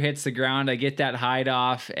that deer hits the ground, I get that hide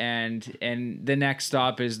off, and the next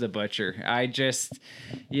stop is the butcher. I just,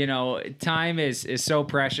 you know, time is so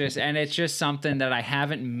precious, and it's just something that I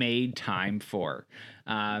haven't made time for.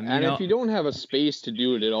 If you don't have a space to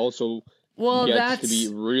do it, it also gets to be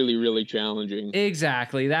really, really challenging.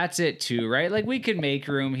 Exactly. That's it too, right? Like, we could make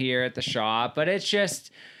room here at the shop, but it's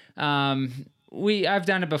just, I've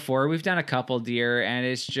done it before. We've done a couple deer, and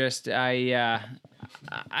it's just, I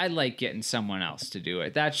like getting someone else to do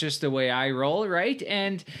it. That's just the way I roll, right?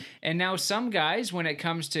 And now some guys, when it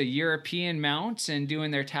comes to European mounts and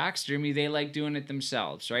doing their taxidermy, they like doing it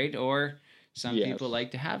themselves, right? Or some people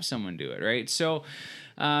like to have someone do it, right? So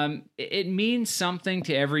it means something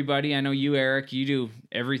to everybody. I know you, Eric, you do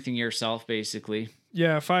everything yourself, basically.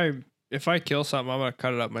 Yeah, if I kill something, I'm gonna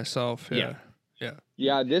cut it up myself. Yeah.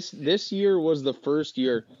 This year was the first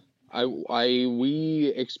year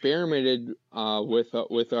we experimented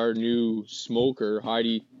with our new smoker.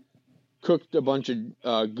 Heidi cooked a bunch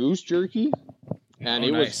of goose jerky, and Oh,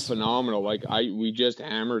 it was nice. phenomenal. Like we just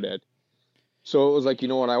hammered it. So it was like, you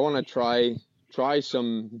know what, I want to try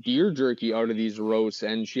some deer jerky out of these roasts.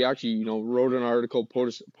 And she actually, you know, wrote an article,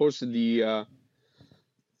 posted the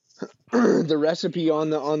the recipe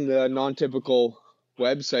on the non-typical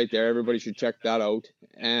website there. Everybody should check that out.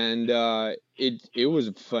 And it was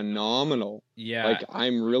phenomenal. Yeah. Like,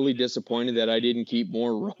 I'm really disappointed that I didn't keep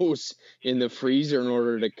more roasts in the freezer in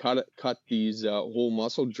order to cut these whole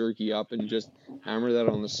muscle jerky up and just hammer that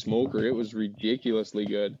on the smoker. It was ridiculously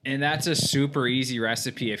good. And that's a super easy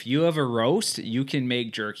recipe. If you have a roast, you can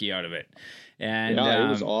make jerky out of it. And yeah, it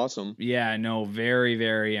was awesome. Yeah, no, very,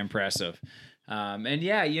 very impressive. And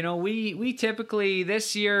yeah, you know, we typically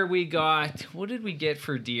this year we got, what did we get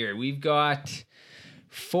for deer? We've got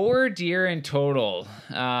 4 deer in total.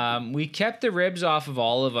 We kept the ribs off of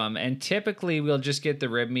all of them, and typically we'll just get the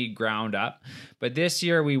rib meat ground up. But this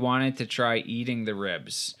year we wanted to try eating the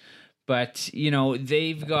ribs. But, you know,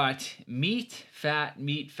 they've got meat, fat,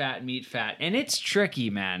 and it's tricky,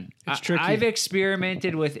 man. It's tricky. I've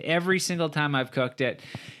experimented with every single time I've cooked it,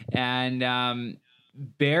 and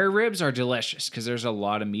bear ribs are delicious because there's a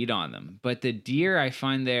lot of meat on them. But the deer, I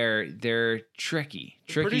find they're tricky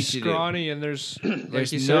Pretty to scrawny, and there's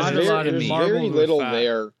There's like you not said, a lot of there's meat. very marbled with little fat,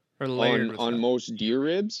 there or layered with on fat. most deer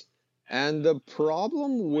ribs. And the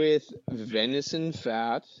problem with venison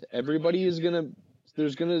fat,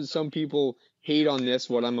 some people hate on this,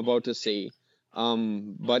 what I'm about to say.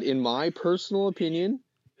 But in my personal opinion,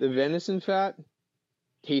 the venison fat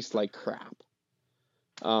tastes like crap.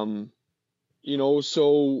 You know,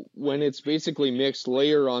 so when it's basically mixed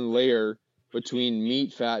layer on layer between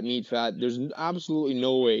meat, fat, there's absolutely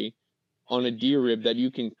no way on a deer rib that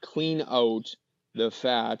you can clean out the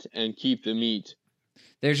fat and keep the meat.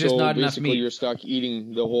 There's just not enough basically meat. you're stuck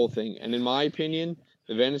eating the whole thing. And in my opinion,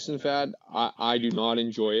 the venison fat, I do not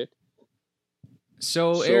enjoy it.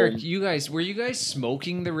 So Eric, were you guys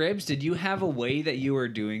smoking the ribs? Did you have a way that you were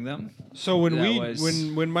doing them? So when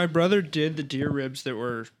That when my brother did the deer ribs, they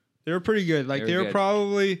were pretty good. Like They were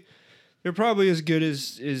good. they're probably as good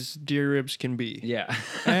as deer ribs can be. Yeah.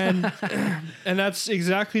 And and that's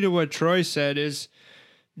exactly to what Troy said, is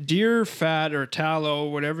deer fat or tallow,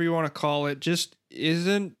 whatever you want to call it, just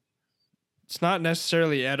isn't. It's not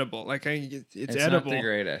necessarily edible. Like it's edible, not the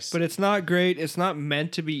greatest. but it's not great. It's not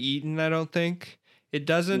meant to be eaten, I don't think. It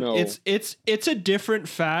doesn't. No. It's a different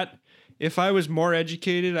fat. If I was more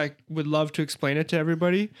educated, I would love to explain it to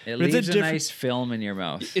everybody. It But leaves a nice film in your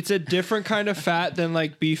mouth. It's a different kind of fat than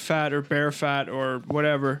like beef fat or bear fat or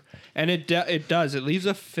whatever, and it does. It leaves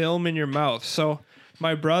a film in your mouth. So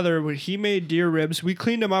my brother, when he made deer ribs, we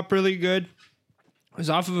cleaned them up really good. It was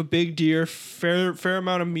off of a big deer, fair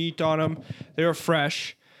amount of meat on them. They were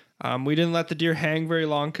fresh. We didn't let the deer hang very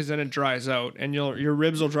long because then it dries out, and your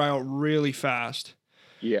ribs will dry out really fast.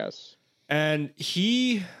 Yes. And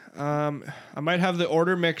he, I might have the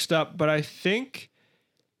order mixed up, but I think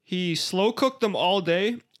he slow cooked them all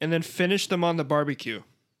day and then finished them on the barbecue.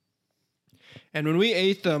 And when we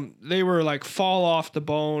ate them, they were like fall off the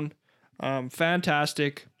bone.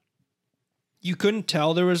 Fantastic. You couldn't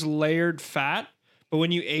tell there was layered fat, but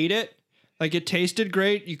when you ate it, like it tasted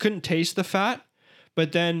great. You couldn't taste the fat,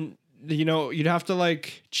 but then, you know, you'd have to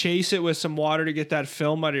like chase it with some water to get that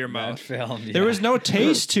film out of your mouth. Film, yeah. There was no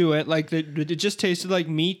taste to it. Like it just tasted like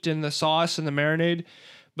meat and the sauce and the marinade,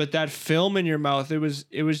 but that film in your mouth, it was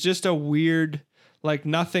just a weird, like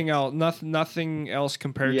nothing else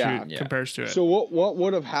compared compares to it. So what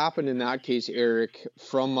would have happened in that case, Eric,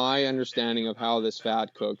 from my understanding of how this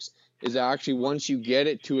fat cooks, is actually once you get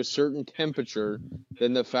it to a certain temperature,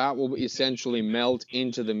 then the fat will essentially melt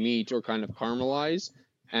into the meat or kind of caramelize,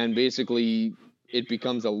 and basically it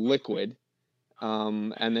becomes a liquid.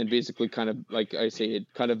 And then basically kind of, like I say, it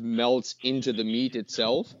kind of melts into the meat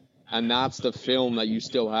itself. And that's the film that you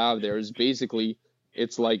still have there, is basically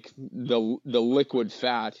it's like the liquid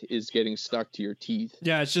fat is getting stuck to your teeth.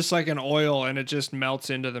 Yeah, it's just like an oil, and it just melts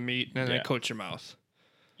into the meat and then Yeah. it coats your mouth.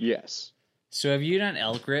 Yes. So have you done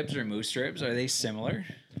elk ribs or moose ribs? Are they similar?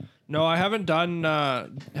 No, I haven't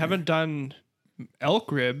done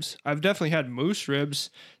elk ribs. I've definitely had moose ribs.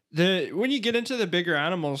 When you get into the bigger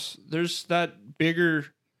animals, there's that bigger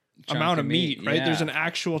amount of meat, right? yeah. There's an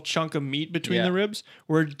actual chunk of meat between Yeah. the ribs.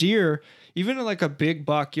 Where deer, even like a big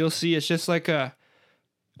buck, you'll see it's just like a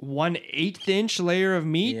 1/8 inch layer of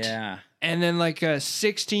meat. Yeah. And then like a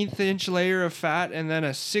 16th inch layer of fat, and then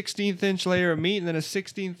a 16th inch layer of meat, and then a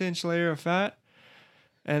 16th inch layer of fat.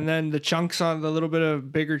 And then the chunks on the little bit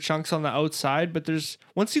of bigger chunks on the outside. But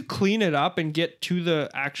once you clean it up and get to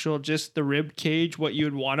the actual, just the rib cage, what you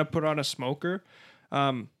would want to put on a smoker,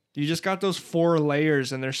 You just got those 4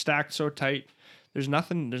 layers and they're stacked so tight. There's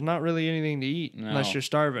not really anything to eat unless you're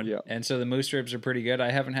starving. Yeah. And so the moose ribs are pretty good.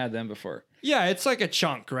 I haven't had them before. Yeah, it's like a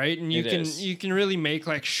chunk, right? And It you can really make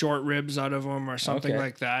like short ribs out of them or something Okay.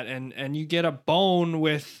 like that. And you get a bone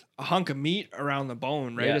with a hunk of meat around the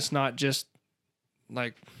bone, right? Yeah. It's not just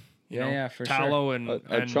like you know, for tallow sure.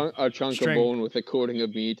 A chunk of string. bone with a coating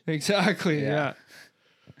of meat. Exactly. Yeah.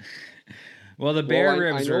 Yeah. Well, the bear I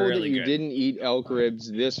ribs know were that really you good. didn't eat elk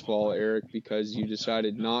ribs this fall, Eric, because you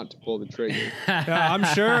decided not to pull the trigger. Yeah, I'm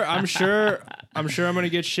sure I'm gonna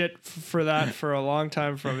get shit for that for a long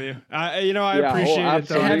time from you. I Yeah, appreciate it though.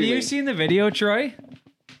 absolutely. Have you seen the video, Troy?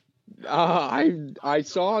 I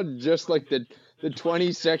saw just like the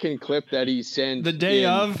 20-second clip that he sent The day in-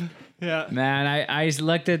 of. Yeah. Man, I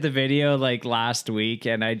looked at the video like last week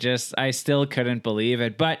and I still couldn't believe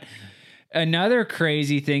it. But another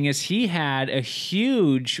crazy thing is he had a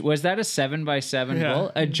huge, was that a 7x7 Yeah.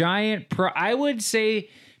 bull? A giant, I would say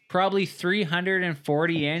probably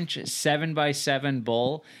 340-inch 7x7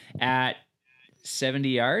 bull at 70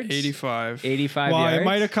 yards. 85. 85 well, yards. it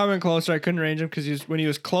might have come in closer. I couldn't range him because when he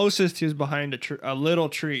was closest, he was behind a little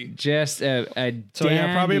tree. Just a So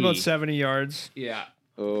yeah, probably about dandy. 70 yards. Yeah.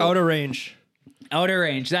 Oh, Out of range. Outer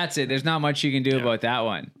range. That's it. There's not much you can do about that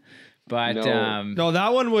one. But No. No,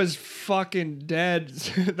 that one was fucking dead.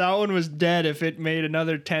 That one was dead if it made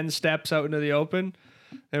another 10 steps out into the open.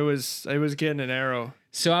 It was getting an arrow.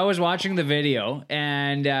 so I was watching the video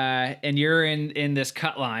and you're in this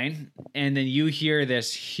cut line and then you hear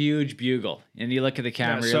this huge bugle and you look at the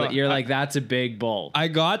camera. Yeah, so you're like, that's a big bull. I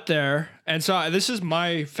got there, and so this is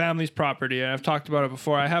my family's property, and I've talked about it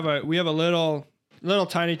before. We have a little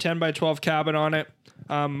tiny 10 by 12 cabin on it.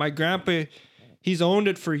 My grandpa, he's owned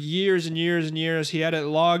it for years and years and years. He had it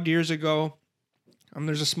logged years ago.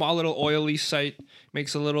 There's a small little oil lease site,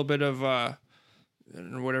 makes a little bit of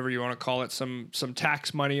whatever you want to call it, some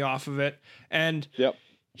tax money off of it, and Yep.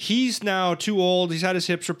 he's now too old. He's had his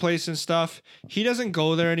hips replaced and stuff. He doesn't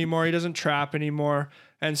go there anymore. He doesn't trap anymore.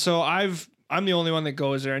 And so I'm the only one that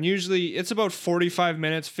goes there. And usually it's about 45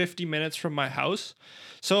 minutes, 50 minutes from my house.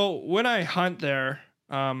 So when I hunt there,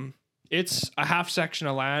 it's a half section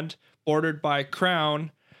of land bordered by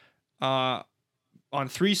crown on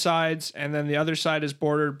 3 sides. And then the other side is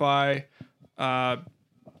bordered by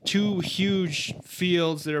 2 huge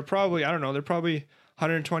fields that are probably, they're probably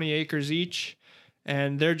 120 acres each.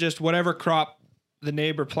 And they're just whatever crop the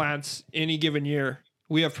neighbor plants any given year,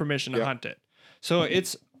 we have permission to hunt it. So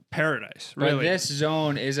it's paradise, But really. this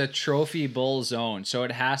zone is a trophy bull zone, so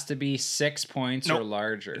it has to be 6 points or Nope.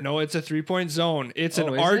 larger. No, it's a 3-point zone. It's Oh,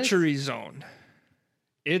 an is it? archery zone.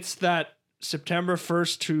 It's that September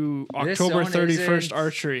 1st to This October zone 31st isn't-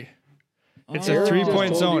 archery. It's Oh. a Eric just 3-point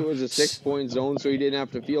told zone. you It was a 6-point zone, so you didn't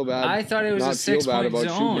have to feel bad. I thought it was a not feel bad 6-point about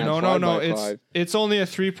zone. shooting that No. 5x5. It's only a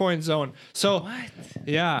 3-point zone. So What?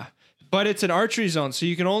 yeah, but it's an archery zone, so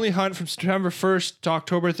you can only hunt from September 1st to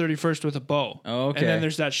October 31st with a bow. Oh, okay. And then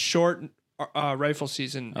there's that short rifle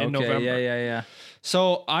season in Okay, November. yeah.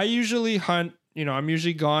 So I usually hunt, I'm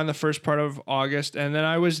usually gone the first part of August. And then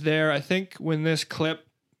I was there, I think when this clip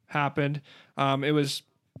happened, it was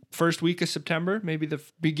first week of September, maybe the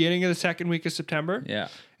beginning of the second week of September. Yeah.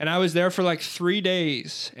 And I was there for like 3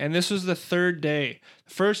 days. And this was the 3rd day.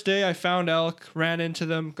 The first day I found elk, ran into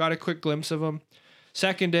them, got a quick glimpse of them.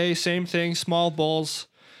 Second day, same thing, small bulls,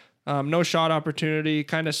 no shot opportunity,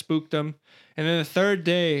 kind of spooked them. And then the 3rd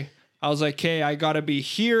day, I was like, okay, I got to be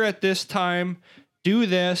here at this time, do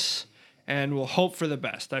this, and we'll hope for the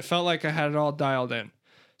best. I felt like I had it all dialed in.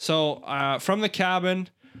 So from the cabin,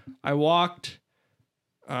 I walked,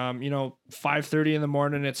 5:30 in the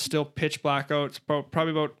morning. It's still pitch black out. It's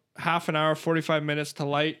probably about half an hour, 45 minutes to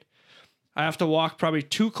light. I have to walk probably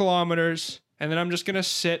 2 kilometers, and then I'm just going to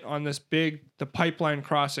sit on the pipeline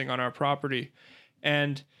crossing on our property.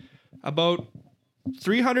 And about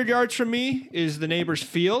 300 yards from me is the neighbor's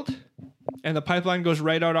field, and the pipeline goes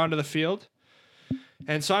right out onto the field.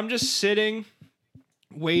 And so I'm just sitting,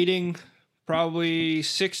 waiting. Probably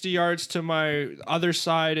 60 yards to my other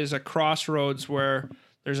side is a crossroads where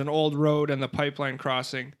there's an old road and the pipeline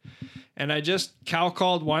crossing. And I just cow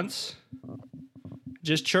called once,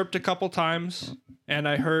 just chirped a couple times, and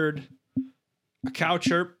I heard a cow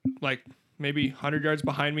chirp like maybe 100 yards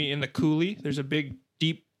behind me in the coulee. There's a big,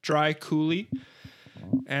 deep, dry coulee.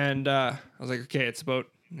 And I was like, okay, it's about,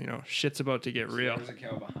 shit's about to get real. There's a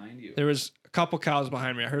cow behind you. There was a couple cows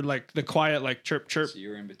behind me. I heard like the quiet, like chirp, chirp. So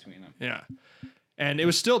you're in between them. Yeah. And it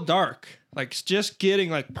was still dark, like just getting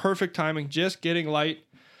like perfect timing, just getting light.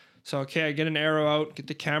 So, okay, I get an arrow out, get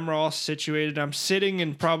the camera all situated. I'm sitting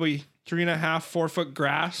in probably 3.5, 4 foot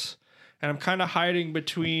grass. and I'm kind of hiding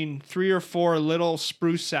between 3 or 4 little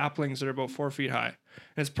spruce saplings that are about 4 feet high.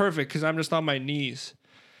 And it's perfect because I'm just on my knees,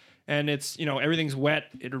 and it's, you know, everything's wet.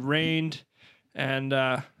 It rained, and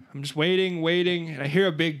I'm just waiting, and I hear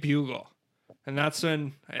a big bugle, and that's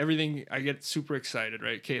when I get super excited,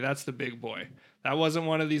 right? Okay, that's the big boy. That wasn't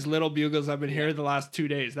one of these little bugles I've been hearing the last 2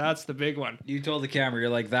 days. That's the big one. You told the camera, you're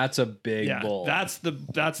like, that's a big bull. That's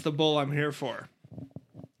the bull I'm here for.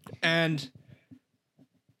 And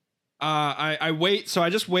I wait. So I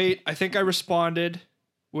just wait. I think I responded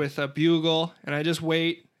with a bugle, and I just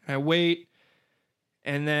wait. I wait.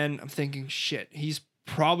 And then I'm thinking, shit, he's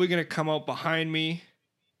probably going to come out behind me.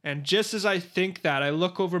 And just as I think that, I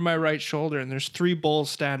look over my right shoulder, and there's 3 bulls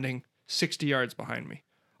standing 60 yards behind me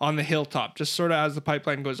on the hilltop, just sort of as the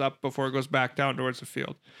pipeline goes up before it goes back down towards the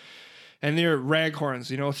field. And they're raghorns,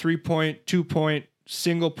 you know, 3-point, 2-point,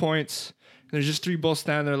 single points. And there's just 3 bulls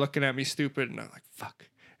standing there looking at me stupid. And I'm like, fuck.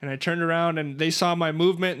 And I turned around, and they saw my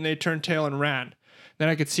movement, and they turned tail and ran. Then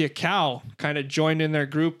I could see a cow kind of joined in their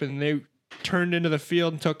group, and they turned into the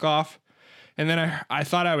field and took off. And then I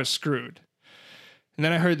thought I was screwed. And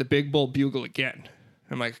then I heard the big bull bugle again.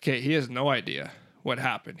 I'm like, okay, he has no idea what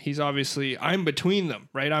happened. I'm between them,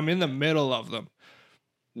 right? I'm in the middle of them.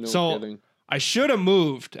 No kidding. I should have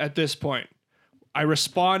moved at this point. I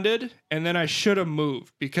responded, and then I should have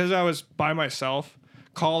moved because I was by myself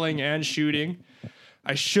calling and shooting.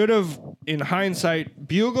 I should have, in hindsight,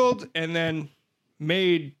 bugled and then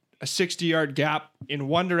made a 60-yard gap in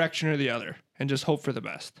one direction or the other and just hope for the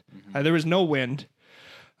best. There was no wind.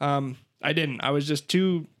 I didn't. I was just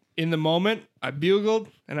too in the moment. I bugled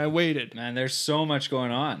and I waited. Man, there's so much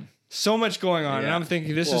going on. So much going on. Yeah. And I'm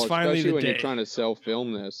thinking, this is finally the especially when day. you're trying to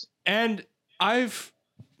self-film this. And I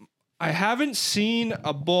haven't seen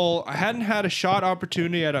a bull. I hadn't had a shot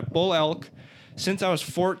opportunity at a bull elk since I was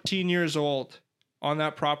 14 years old on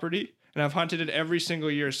that property. And I've hunted it every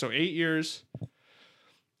single year. So 8 years.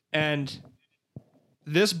 And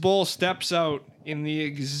this bull steps out in the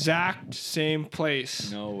exact same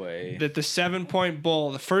place. No way. That the 7-point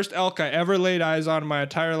bull, the first elk I ever laid eyes on in my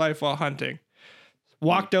entire life while hunting,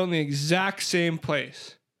 walked out in the exact same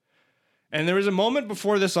place. And there was a moment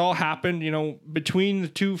before this all happened, you know, between the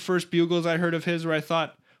 2 first bugles I heard of his, where I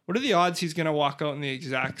thought, what are the odds he's going to walk out in the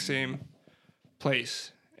exact same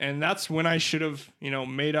place? And that's when I should have, you know,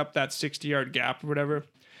 made up that 60-yard gap or whatever.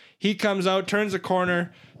 He comes out, turns the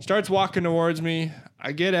corner, starts walking towards me.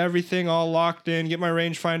 I get everything all locked in, get my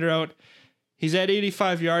rangefinder out. He's at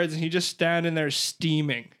 85 yards, and he just standing there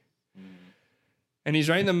steaming. And he's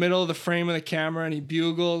right in the middle of the frame of the camera, and he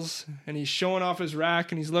bugles, and he's showing off his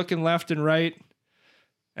rack, and he's looking left and right.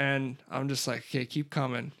 And I'm just like, okay, keep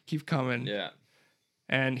coming. Yeah.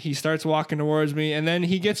 And he starts walking towards me, and then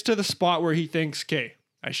he gets to the spot where he thinks, okay,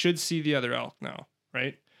 I should see the other elk now,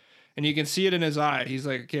 right? And you can see it in his eye. He's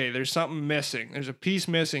like, okay, there's something missing. There's a piece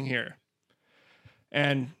missing here.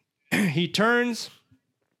 And he turns,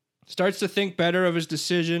 starts to think better of his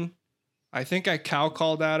decision. I think I cow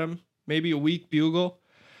called at him, maybe a weak bugle.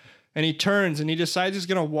 And he turns and he decides he's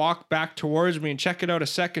going to walk back towards me and check it out a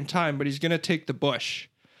second time, but he's going to take the bush.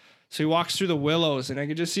 So he walks through the willows, and I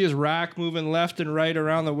can just see his rack moving left and right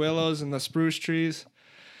around the willows and the spruce trees.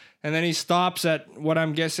 And then he stops at what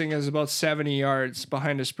I'm guessing is about 70 yards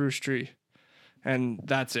behind a spruce tree. And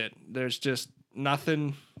that's it. There's just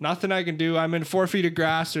nothing I can do. I'm in 4 feet of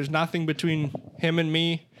grass. There's nothing between him and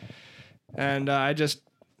me. And I just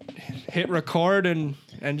hit record and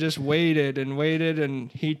just waited.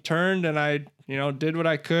 And he turned, and I, you know, did what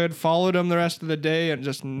I could, followed him the rest of the day, and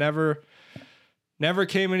just never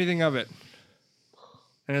came anything of it.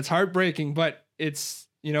 And it's heartbreaking, but it's,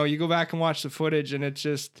 you know, you go back and watch the footage, and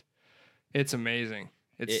it's amazing.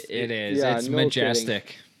 It is. Yeah, it's no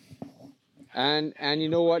majestic. And you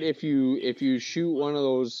know what? If you shoot one of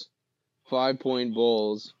those 5-point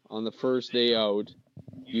bulls on the first day out,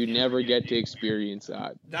 you never get to experience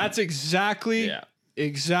that. That's exactly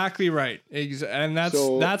right. And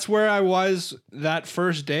that's where I was that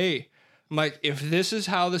first day. I'm like, if this is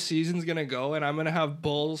how the season's gonna go, and I'm gonna have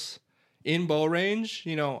bulls in bow range,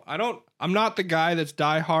 you know, I'm not the guy that's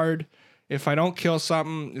die hard. If I don't kill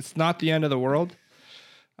something, it's not the end of the world.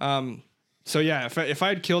 So yeah, if I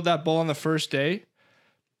had killed that bull on the first day,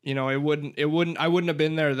 you know, I wouldn't have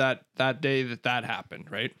been there that day that happened,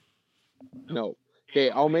 right? No. Okay,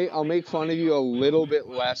 I'll make fun of you a little bit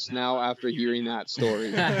less now after hearing that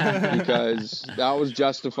story, because that was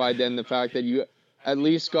justified then, the fact that you at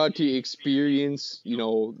least got to experience, you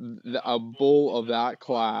know, a bull of that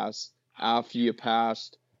class after you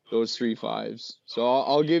passed those 3.5s. So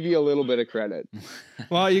I'll give you a little bit of credit.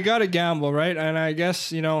 Well, you got to gamble, right? And I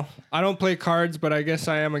guess, you know, I don't play cards, but I guess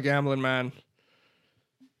I am a gambling man.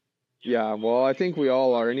 Yeah, well, I think we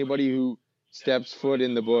all are. Anybody who steps foot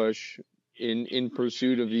in the bush in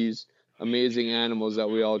pursuit of these amazing animals that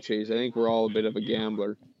we all chase, I think we're all a bit of a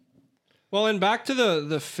gambler. Well, and back to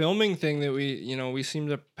the filming thing that we seem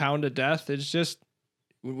to pound to death. It's just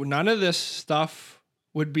none of this stuff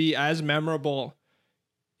would be as memorable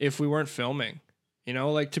if we weren't filming. You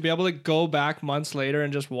know, like to be able to go back months later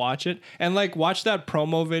and just watch it and like watch that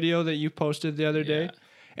promo video that you posted the other day.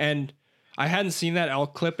 And I hadn't seen that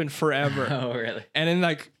elk clip in forever. Oh, really? And in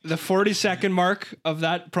like the 40-second mark of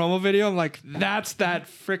that promo video, I'm like, that's that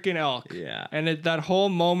freaking elk. Yeah. And that whole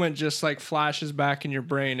moment just like flashes back in your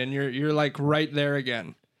brain and you're like right there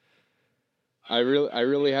again. I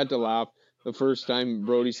really had to laugh the first time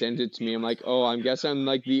Brody sent it to me. I'm like, oh, I guess I'm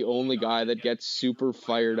like the only guy that gets super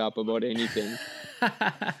fired up about anything.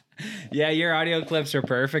 Yeah, your audio clips are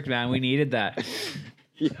perfect, man. We needed that.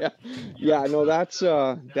 Yeah. No, that's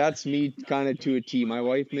me kind of to a T. My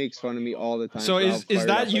wife makes fun of me all the time. So is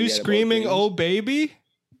that you screaming, "Oh baby"?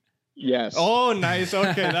 Yes. Oh, nice.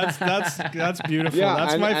 Okay, that's beautiful. Yeah,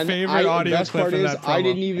 that's my favorite audio best clip part of is that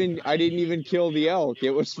promo. I didn't even kill the elk.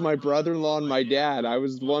 It was my brother-in-law and my dad. I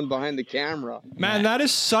was the one behind the camera. Man, that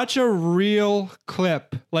is such a real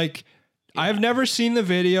clip. Like, I've never seen the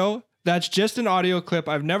video. That's just an audio clip.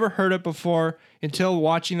 I've never heard it before until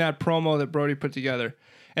watching that promo that Brody put together.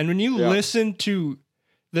 And when you listen to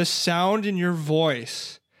the sound in your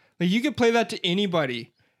voice, like you could play that to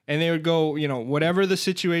anybody and they would go, you know, whatever the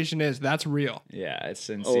situation is, that's real. Yeah, it's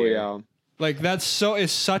sincere. Oh yeah. Like it's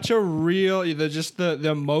such a real, the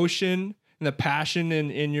emotion and the passion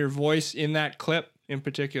in your voice in that clip in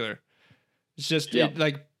particular. It's just, it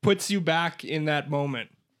like puts you back in that moment.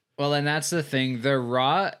 Well, and that's the thing. The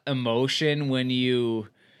raw emotion when you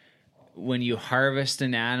harvest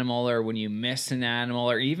an animal or when you miss an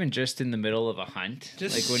animal or even just in the middle of a hunt,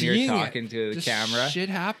 Just like when you're seeing talking it. to the Just camera, shit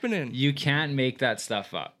happening. you can't make that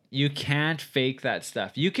stuff up. You can't fake that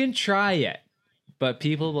stuff. You can try it, but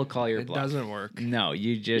people will call your It bluff. doesn't work. No,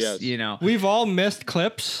 you just, Yes. you know. We've all missed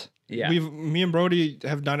clips. Yeah. Me and Brody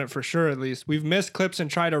have done it for sure. At least we've missed clips and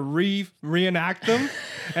try to reenact them,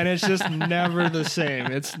 and it's just never the same.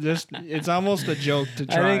 It's almost a joke to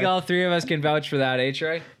try. I think all three of us can vouch for that, eh,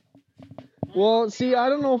 Troy? Well, see, I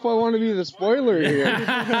don't know if I want to be the spoiler here,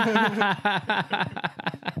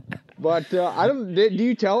 but I don't. Do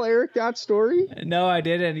you tell Eric that story? No, I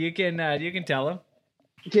didn't. You can tell him.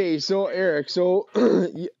 Okay, so Eric,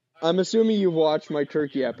 I'm assuming you've watched my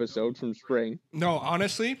turkey episode from spring. No,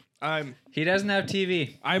 honestly, He doesn't have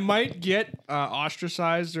TV. I might get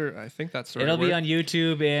ostracized, or I think that's the right It'll be word. on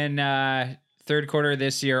YouTube in third quarter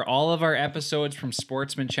this year. All of our episodes from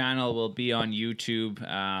Sportsman Channel will be on YouTube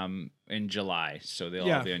in July, so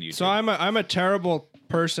they'll all be on YouTube. So I'm a terrible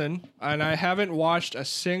person, and I haven't watched a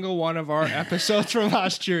single one of our episodes from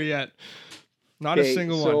last year yet. Not a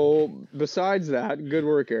single one. So besides that, good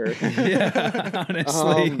work, Eric. Yeah,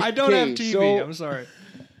 honestly. I don't have okay, TV. I'm sorry.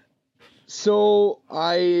 So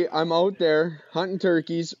I'm out there hunting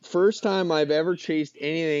turkeys. First time I've ever chased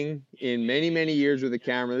anything in many, many years with a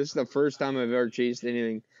camera. This is the first time I've ever chased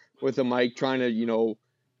anything with a mic, trying to,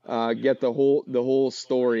 get the whole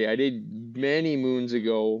story. I did many moons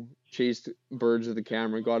ago, chased birds with a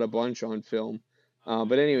camera, got a bunch on film.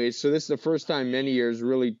 But anyways, so this is the first time many years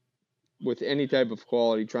really with any type of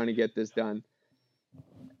quality trying to get this done.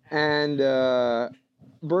 And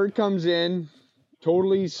bird comes in,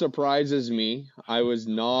 totally surprises me. I was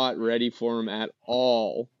not ready for him at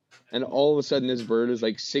all. And all of a sudden this bird is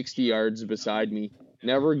like 60 yards beside me.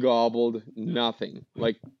 Never gobbled, nothing.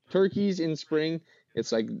 Like turkeys in spring,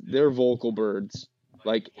 it's like they're vocal birds.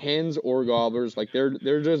 Like hens or gobblers, like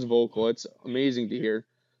they're just vocal. It's amazing to hear.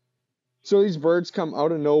 So these birds come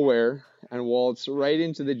out of nowhere and waltz right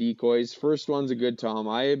into the decoys. First one's a good tom.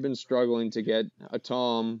 I have been struggling to get a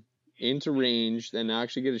tom into range and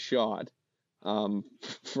actually get a shot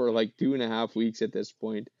for like 2.5 weeks at this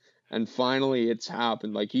point. And finally it's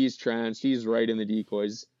happened. Like he's tranced, he's right in the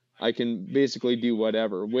decoys. I can basically do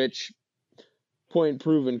whatever, which point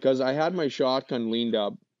proven, because I had my shotgun leaned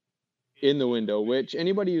up in the window, which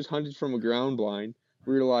anybody who's hunted from a ground blind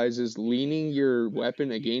realizes leaning your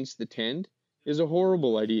weapon against the tent is a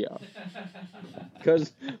horrible idea.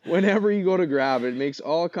 Because whenever you go to grab it, it makes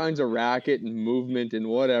all kinds of racket and movement and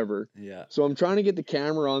whatever. Yeah. So I'm trying to get the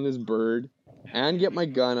camera on this bird and get my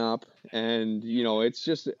gun up. And, it's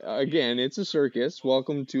just, again, it's a circus.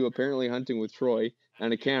 Welcome to apparently hunting with Troy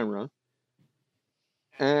and a camera.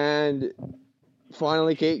 And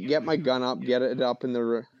finally, get my gun up, get it up in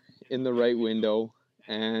in the right window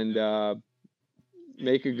and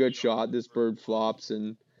make a good shot. This bird flops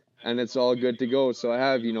and it's all good to go. So I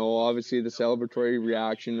have, obviously the celebratory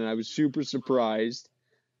reaction, and I was super surprised.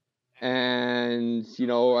 And,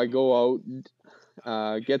 I go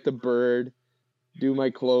out, get the bird, do my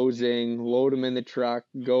closing, load him in the truck,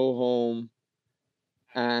 go home,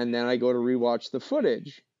 and then I go to rewatch the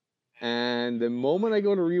footage. And the moment I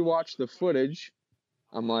go to rewatch the footage,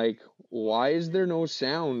 I'm like, why is there no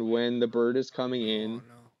sound when the bird is coming in? Oh,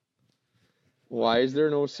 no. Why is there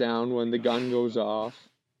no sound when the gun goes off?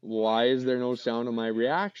 Why is there no sound on my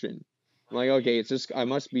reaction? I'm like, okay, it's just, I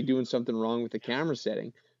must be doing something wrong with the camera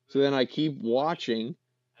setting. So then I keep watching,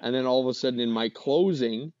 and then all of a sudden in my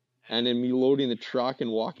closing and in me loading the truck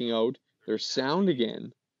and walking out, there's sound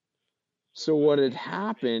again. So what had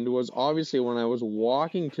happened was, obviously when I was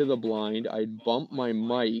walking to the blind, I bumped my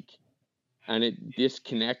mic and it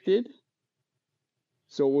disconnected.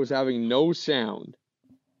 So it was having no sound.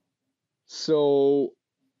 So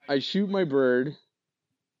I shoot my bird,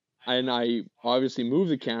 and I obviously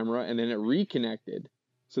moved the camera, and then it reconnected.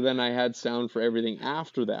 So then I had sound for everything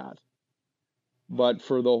after that. But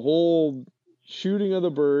for the whole shooting of the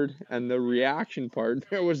bird and the reaction part,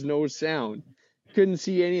 there was no sound. Couldn't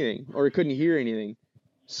see anything, or couldn't hear anything.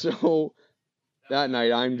 So that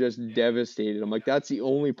night I'm just devastated. I'm like, that's the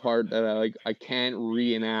only part that I can't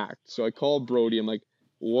reenact. So I called Brody. I'm like,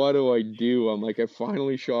 what do I do? I'm like, I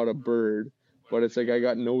finally shot a bird, but it's like I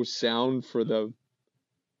got no sound for the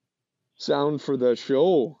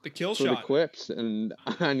show, The kill for shot. the clips. And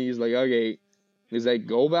he's like, okay. He's like,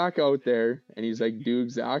 go back out there, and he's like, do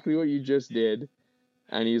exactly what you just did.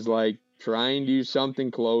 And he's like, try and do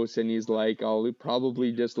something close. And he's like, I'll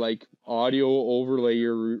probably just like audio overlay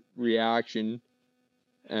your reaction,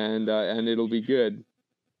 and it'll be good.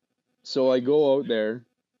 So I go out there,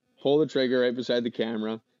 pull the trigger right beside the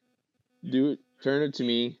camera, turn it to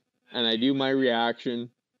me, and I do my reaction.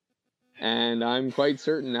 And I'm quite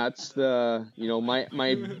certain that's the,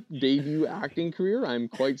 my debut acting career. I'm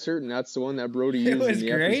quite certain that's the one that Brody used. It was in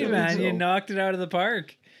the great, episode, man. so. You knocked it out of the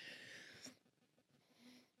park.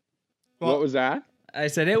 What was that? I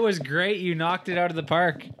said it was great. You knocked it out of the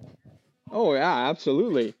park. Oh yeah,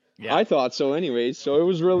 absolutely. Yeah. I thought so anyways. So it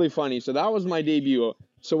was really funny. So that was my debut.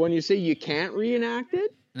 So when you say you can't reenact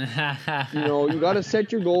it, you got to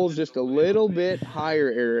set your goals just a little bit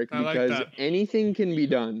higher, Eric, I like because that. anything can be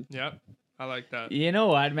done. Yep. I like that. You know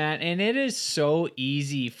what, man? And it is so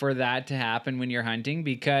easy for that to happen when you're hunting,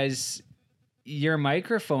 because your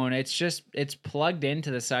microphone, it's plugged into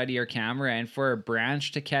the side of your camera, and for a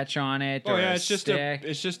branch to catch on it, Oh or yeah, a it's stick.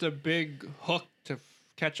 just a big hook to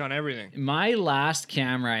catch on everything. My last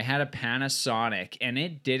camera, I had a Panasonic, and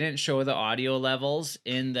it didn't show the audio levels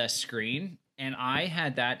in the screen, and I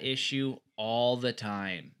had that issue all the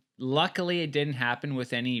time. Luckily, it didn't happen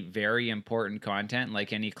with any very important content,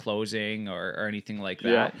 like any closing or anything like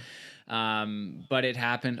that. But it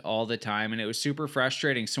happened all the time, and it was super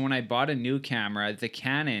frustrating. So when I bought a new camera, the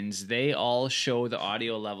Canons, they all show the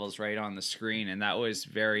audio levels right on the screen, and that was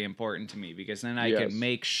very important to me, because then I could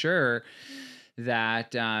make sure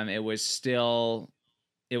that it was still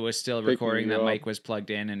recording, that mic was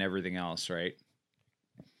plugged in and everything else, right?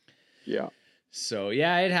 Yeah. So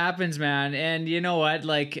yeah, it happens, man. And you know what?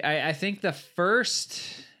 Like I think the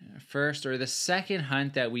first or the second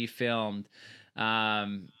hunt that we filmed,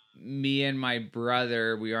 me and my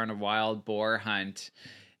brother, we were on a wild boar hunt,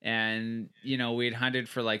 and we'd hunted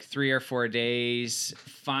for like 3 or 4 days.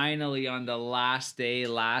 Finally, on the last day,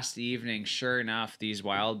 last evening, sure enough, these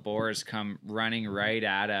wild boars come running right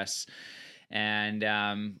at us.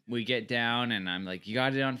 And we get down, and I'm like, you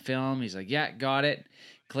got it on film? He's like, yeah, got it.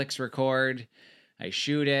 Clicks record. I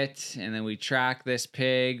shoot it, and then we track this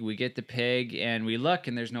pig. We get the pig, and we look,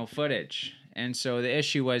 and there's no footage. And so the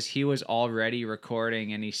issue was he was already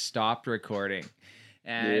recording, and he stopped recording.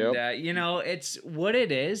 And it's what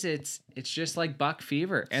it is. It's just like buck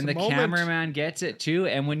fever, and the cameraman gets it too.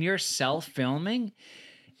 And when you're self-filming,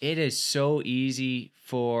 it is so easy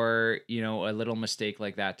for a little mistake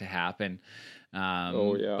like that to happen.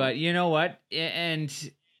 But you know what?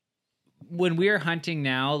 And when we're hunting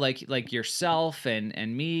now, like yourself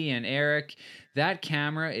and me and Eric, that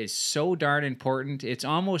camera is so darn important. It's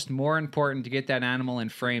almost more important to get that animal in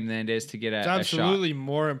frame than it is to get a shot. It's absolutely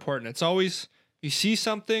more important. It's always, you see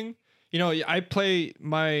something, I play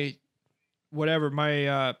my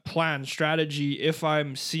plan strategy if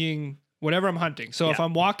I'm seeing whatever I'm hunting. So if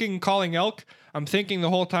I'm walking, calling elk, I'm thinking the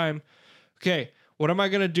whole time, okay, what am I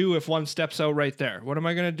going to do if one steps out right there? What am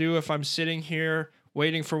I going to do if I'm sitting here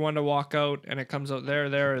waiting for one to walk out and it comes out there,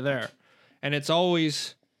 or there? And it's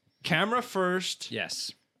always camera first.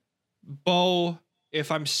 Yes. bow,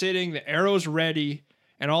 if I'm sitting, the arrow's ready,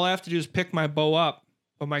 and all I have to do is pick my bow up.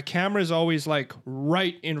 But my camera is always like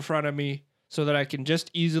right in front of me so that I can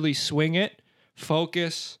just easily swing it,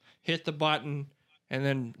 focus, hit the button, and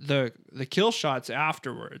then the kill shots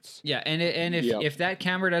afterwards. Yeah, and if that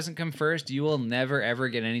camera doesn't come first, you will never ever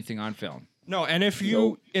get anything on film. No, and if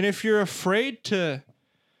you're afraid to,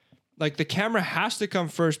 like, the camera has to come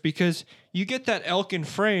first because you get that elk in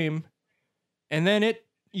frame, and then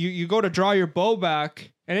you go to draw your bow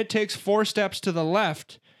back, and it takes 4 steps to the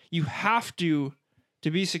left. You have to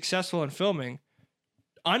be successful in filming,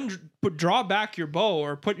 draw back your bow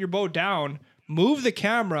or put your bow down, move the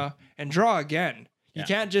camera, and draw again. You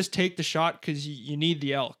can't just take the shot because you need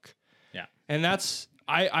the elk. Yeah, and that's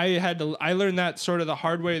I learned that sort of the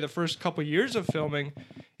hard way the first couple years of filming.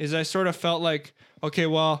 Is I sort of felt like, okay,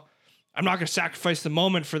 well, I'm not going to sacrifice the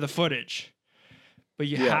moment for the footage, but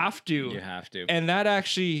you have to. You have to. And that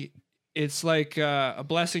actually, it's like a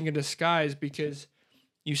blessing in disguise because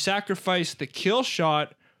you sacrifice the kill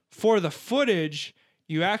shot for the footage.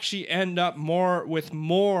 You actually end up with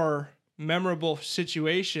more memorable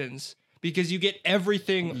situations because you get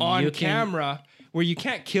everything on camera where you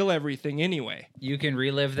can't kill everything anyway. You can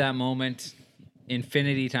relive that moment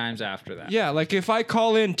infinity times after that. Yeah, like if I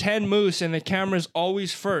call in 10 moose and the camera's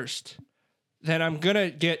always first, then I'm going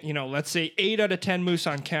to get, let's say 8 out of 10 moose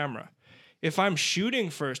on camera. If I'm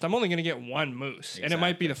shooting first, I'm only going to get 1 moose. Exactly. And it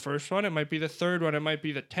might be the first one, it might be the third one, it might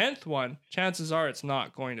be the 10th one. Chances are it's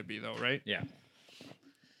not going to be though, right? Yeah.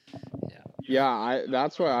 Yeah,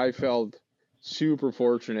 that's why I felt super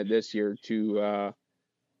fortunate this year to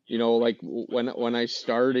like when I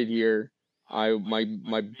started here,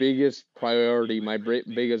 my biggest priority, my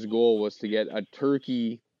biggest goal was to get a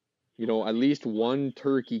turkey, at least 1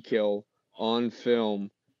 turkey kill on film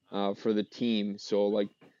for the team. So like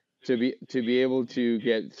to be able to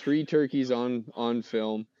get 3 turkeys on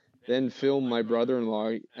film, then film my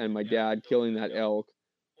brother-in-law and my dad killing that elk,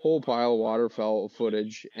 whole pile of waterfowl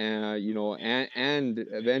footage, and and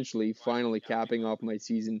eventually finally capping off my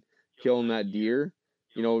season killing that deer.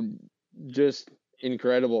 Just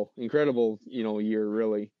incredible year,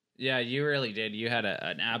 really. Yeah, you really did. You had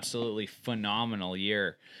an absolutely phenomenal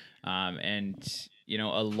year, and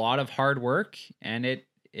a lot of hard work, and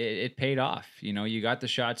it paid off. You got the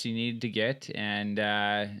shots you needed to get, and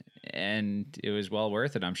it was well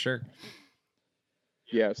worth it, I'm sure.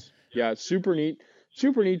 Yes, yeah, super neat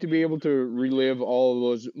to be able to relive all of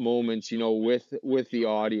those moments, with the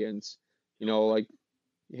audience. Like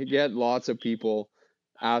you get lots of people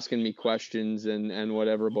asking me questions and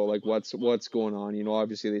whatever about like what's going on.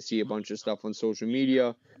 Obviously they see a bunch of stuff on social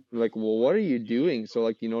media. They're like, well, what are you doing? So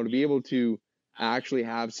like, to be able to actually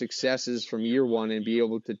have successes from year one and be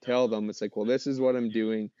able to tell them, it's like, well, this is what I'm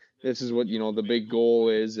doing. This is what, the big goal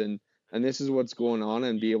is. And this is what's going on,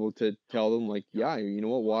 and be able to tell them like, yeah,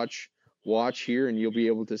 watch here and you'll be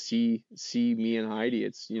able to see me and Heidi.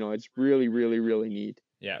 It's, it's really, really, really neat.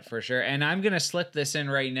 Yeah, for sure. And I'm going to slip this in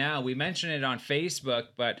right now. We mentioned it on Facebook,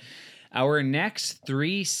 but our next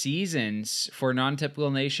 3 seasons for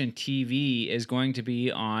Non-Typical Nation TV is going to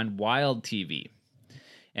be on Wild TV.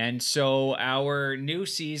 And so our new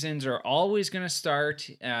seasons are always going to start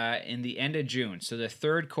in the end of June. So the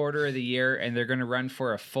 3rd quarter of the year, and they're going to run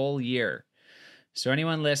for a full year. So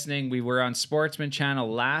anyone listening, we were on Sportsman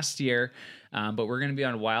Channel last year, but we're going to be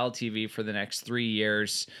on Wild TV for the next 3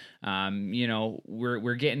 years.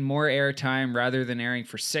 We're getting more airtime. Rather than airing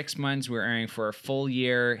for 6 months, we're airing for a full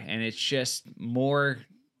year, and it's just more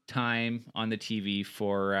time on the TV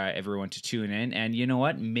for everyone to tune in. And you know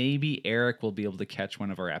what? Maybe Eric will be able to catch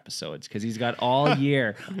one of our episodes because he's got all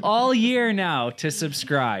year now to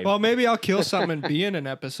subscribe. Well, maybe I'll kill something and be in an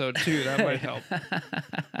episode too. That might help.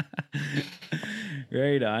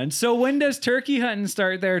 Right on. So when does turkey hunting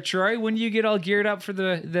start there, Troy? When do you get all geared up for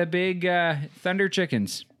the big Thunder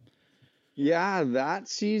Chickens? Yeah, that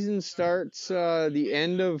season starts the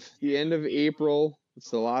end of April. It's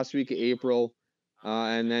the last week of April,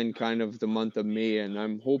 and then kind of the month of May. And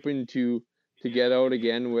I'm hoping to get out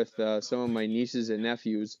again with some of my nieces and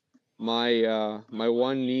nephews. My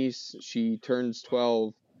one niece, she turns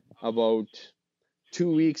 12 about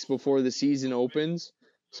 2 weeks before the season opens.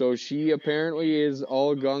 So she apparently is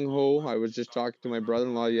all gung-ho. I was just talking to my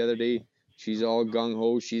brother-in-law the other day. She's all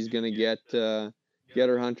gung-ho. She's going to get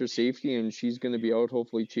her hunter safety, and she's going to be out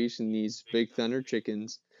hopefully chasing these big Thunder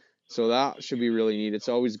Chickens. So that should be really neat. It's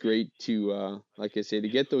always great to, like I say, to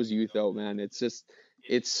get those youth out, man.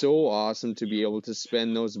 It's so awesome to be able to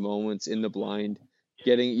spend those moments in the blind.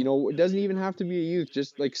 Getting, it doesn't even have to be a youth,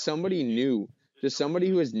 just like somebody new, just somebody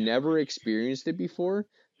who has never experienced it before.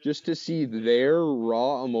 just to see their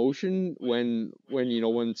raw emotion when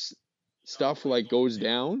stuff like goes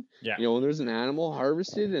down. Yeah. When there's an animal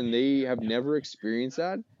harvested and they have never experienced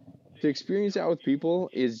that, to experience that with people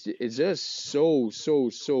is just so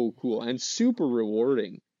cool and super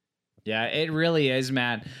rewarding. Yeah, it really is,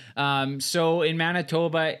 man. So in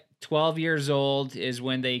Manitoba, 12 years old is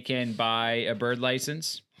when they can buy a bird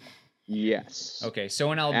license. Yes. Okay,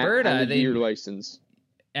 so in Alberta, and a deer license.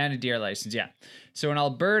 And a deer license, yeah. So in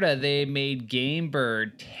Alberta, they made game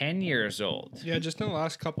bird 10 years old. Yeah, just in the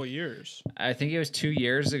last couple of years. I think it was 2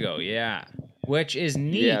 years ago, yeah. Which is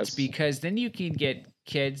neat because then you can get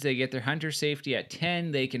kids, they get their hunter safety at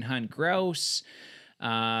 10, they can hunt grouse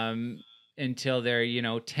until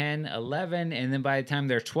they're, 10, 11, and then by the time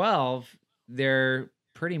they're 12, they're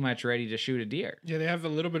pretty much ready to shoot a deer. Yeah, they have a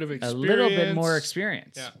little bit of experience. A little bit more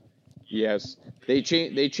experience. Yeah. Yes. They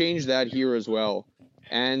changed that here as well.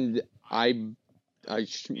 And maybe I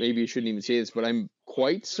shouldn't even say this, but I'm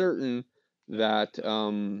quite certain that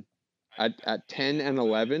at 10 and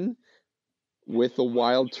 11, with the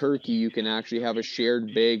wild turkey, you can actually have a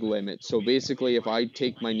shared bag limit. So basically, if I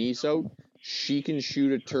take my niece out, she can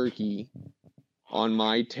shoot a turkey on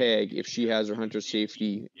my tag if she has her hunter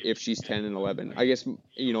safety, if she's 10 and 11. I guess,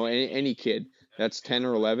 any kid that's 10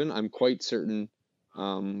 or 11, I'm quite certain.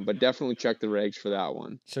 But definitely check the regs for that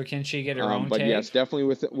one. So can she get her own but tag? Yes, definitely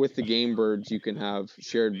with the game birds, you can have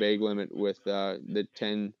shared bag limit with the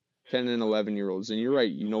 10 and 11-year-olds. And you're right.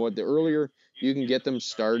 You know what? The earlier you can get them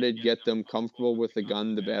started, get them comfortable with the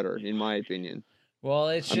gun, the better, in my opinion. Well,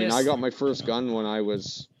 I got my first gun when I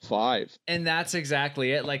was 5. And that's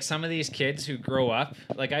exactly it. Like some of these kids who grow up,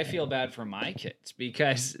 like I feel bad for my kids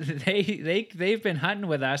because they've been hunting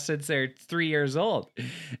with us since they're 3 years old,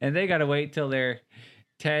 and they got to wait till they're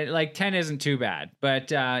 10. Like 10 isn't too bad, but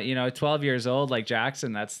 12 years old like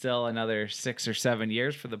Jackson, that's still another 6 or 7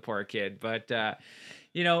 years for the poor kid. But 10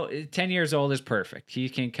 years old is perfect. He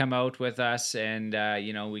can come out with us, and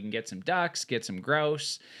we can get some ducks, get some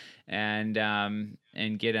grouse, and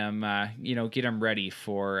get them ready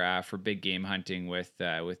for big game hunting with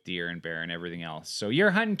deer and bear and everything else. So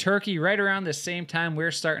you're hunting turkey right around the same time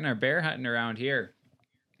we're starting our bear hunting around here.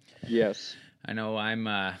 Yes, I know.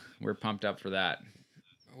 We're pumped up for that.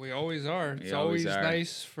 We always are. It's always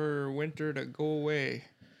nice for winter to go away.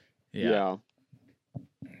 Yeah.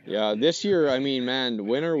 This year, I mean, man,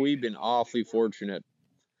 winter we've been awfully fortunate.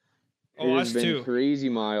 It has been crazy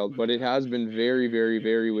mild, but it has been very, very,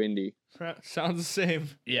 very windy. Sounds the same.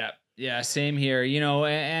 Yeah, same here.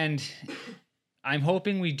 And I'm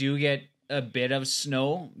hoping we do get a bit of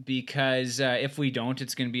snow because if we don't,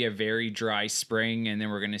 it's going to be a very dry spring, and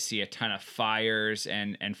then we're going to see a ton of fires.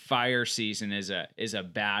 And fire season is a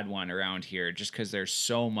bad one around here, just because there's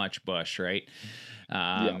so much bush, right?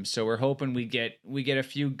 So we're hoping we get a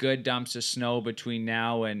few good dumps of snow between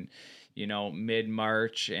now and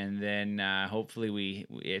mid-March, and then hopefully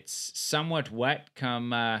it's somewhat wet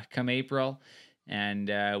come April,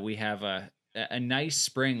 and we have a nice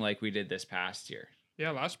spring like we did this past year.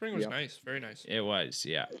 Yeah, last spring was nice, very nice. It was,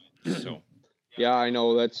 yeah. So yeah, I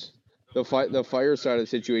know. That's the fire side of the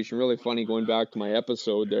situation. Really funny, going back to my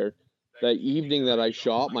episode there, that evening that I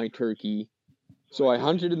shot my turkey. So I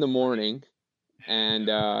hunted in the morning, and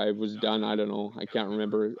I was done. I don't know, I can't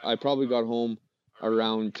remember. I probably got home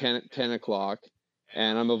around 10 o'clock,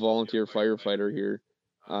 and I'm a volunteer firefighter here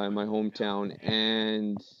in my hometown,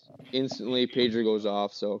 and instantly pager goes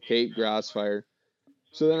off. So Kate, grass fire.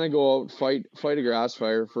 So then I go out, fight a grass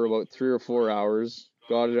fire for about 3 or 4 hours,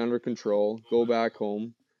 got it under control, go back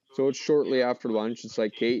home. So it's shortly after lunch. It's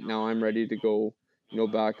like, Kate, now I'm ready to go,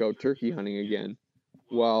 back out turkey hunting again.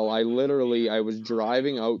 Well, I was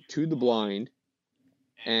driving out to the blind,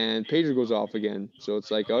 and pager goes off again. So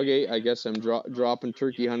it's like, okay, I guess I'm dropping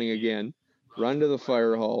turkey hunting again. Run to the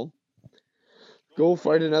fire hall. Go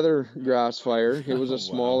fight another grass fire. It was a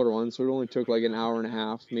smaller one, so it only took like an hour and a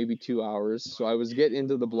half, maybe 2 hours. So I was getting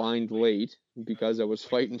into the blind late because I was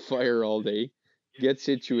fighting fire all day. Get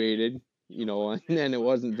situated, and then it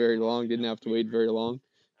wasn't very long. Didn't have to wait very long.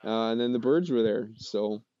 And then the birds were there.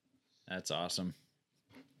 So that's awesome.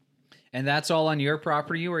 And that's all on your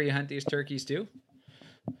property where you hunt these turkeys too?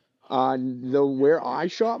 Where I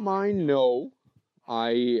shot mine, no.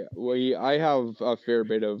 I have a fair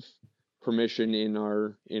bit of permission in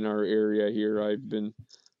our area here. I've been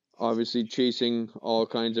obviously chasing all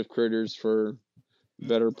kinds of critters for the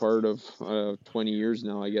better part of 20 years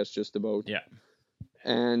now, I guess, just about. Yeah.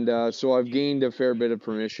 And so I've gained a fair bit of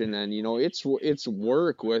permission, and it's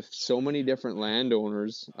work with so many different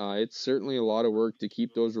landowners. It's certainly a lot of work to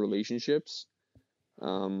keep those relationships.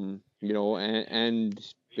 And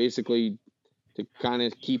basically to kind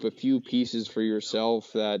of keep a few pieces for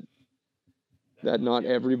yourself that not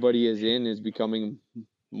everybody is in is becoming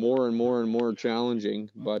more and more and more challenging.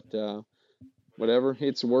 But whatever,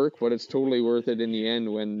 it's work, but it's totally worth it in the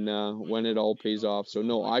end when it all pays off. So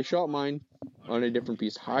no, I shot mine on a different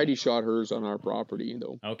piece. Heidi shot hers on our property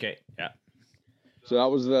though. Okay, yeah. So that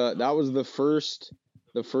was the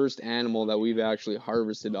first animal that we've actually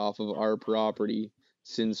harvested off of our property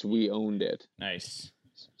since we owned it. Nice.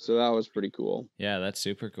 So that was pretty cool. Yeah, that's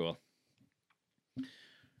super cool.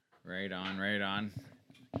 Right on, right on.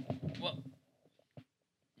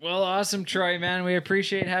 Well, awesome, Troy, man. We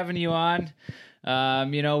appreciate having you on.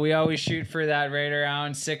 We always shoot for that right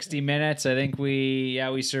around 60 minutes. I think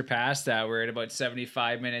we surpassed that. We're at about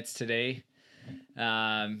 75 minutes today.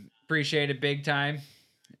 Appreciate it big time.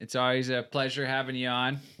 It's always a pleasure having you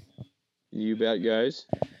on. You bet, guys.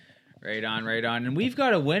 Right on, right on. And we've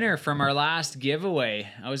got a winner from our last giveaway.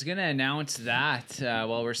 I was going to announce that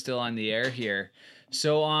while we're still on the air here.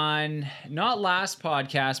 So on not last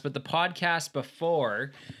podcast, but the podcast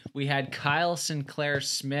before, we had Kyle Sinclair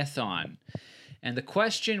Smith on. And the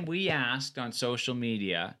question we asked on social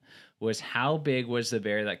media was, how big was the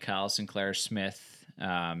bear that Kyle Sinclair Smith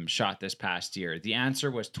shot this past year? The answer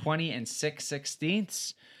was 20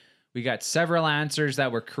 6/16. We got several answers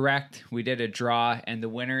that were correct. We did a draw, and the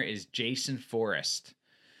winner is Jason Forrest.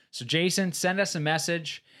 So Jason, send us a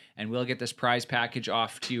message, and we'll get this prize package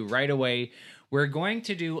off to you right away. We're going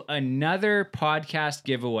to do another podcast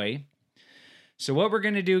giveaway. So what we're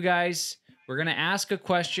going to do, guys, we're going to ask a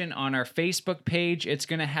question on our Facebook page. It's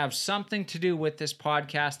going to have something to do with this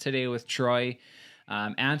podcast today with Troy.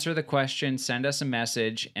 Answer the question, send us a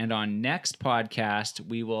message, and on next podcast,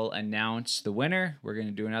 we will announce the winner. We're going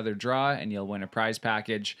to do another draw, and you'll win a prize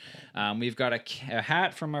package. We've got a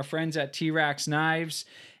hat from our friends at T-Rax Knives,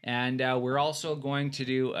 and we're also going to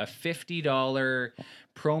do a $50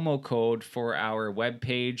 promo code for our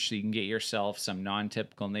webpage, so you can get yourself some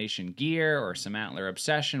Non-Typical Nation gear or some Antler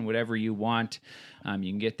Obsession, whatever you want.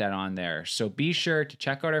 You can get that on there. So be sure to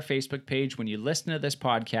check out our Facebook page when you listen to this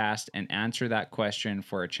podcast and answer that question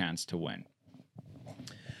for a chance to win.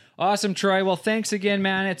 Awesome, Troy. Well, thanks again,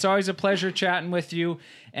 man. It's always a pleasure chatting with you.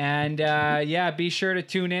 And be sure to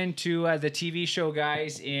tune in to the TV show,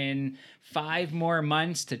 guys, in 5 more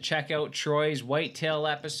months to check out Troy's whitetail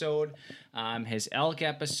episode, his elk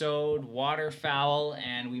episode, waterfowl,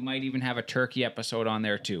 and we might even have a turkey episode on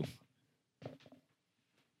there too.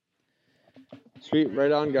 Sweet.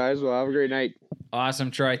 Right on, guys. Well, have a great night. Awesome,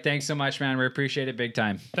 Troy. Thanks so much, man. We appreciate it big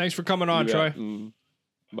time. Thanks for coming on, Troy.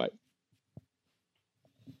 Bye.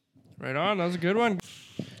 Right on. That was a good one.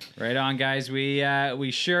 Right on, guys.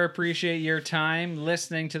 We sure appreciate your time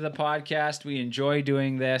listening to the podcast. We enjoy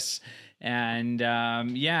doing this. And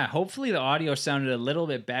hopefully the audio sounded a little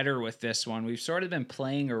bit better with this one. We've sort of been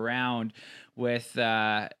playing around with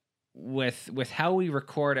how we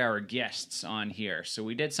record our guests on here. So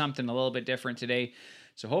we did something a little bit different today.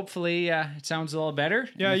 So hopefully it sounds a little better.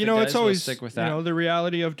 Yeah, it's always, stick with that. The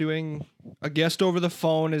reality of doing a guest over the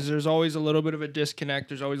phone is there's always a little bit of a disconnect.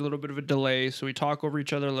 There's always a little bit of a delay. So we talk over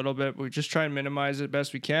each other a little bit. But we just try and minimize it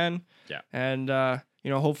best we can. Yeah. And,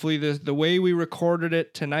 hopefully the way we recorded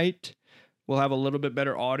it tonight, we'll have a little bit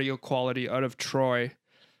better audio quality out of Troy,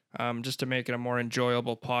 just to make it a more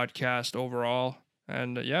enjoyable podcast overall.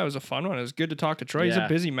 And it was a fun one. It was good to talk to Troy. He's a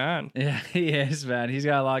busy man. Yeah, he is, man. He's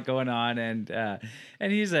got a lot going on, and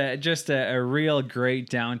he's just a real great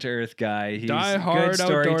down to earth guy. He's a good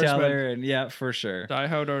storyteller, and for sure,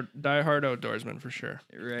 diehard outdoorsman for sure.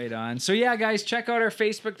 Right on. So guys, check out our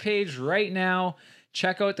Facebook page right now.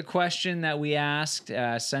 Check out the question that we asked.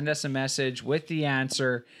 Send us a message with the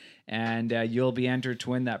answer, and you'll be entered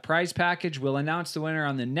to win that prize package. We'll announce the winner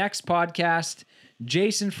on the next podcast.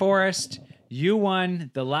 Jason Forrest, you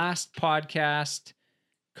won the last podcast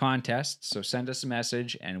contest, so send us a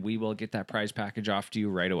message, and we will get that prize package off to you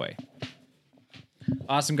right away.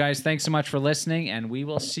 Awesome, guys. Thanks so much for listening, and we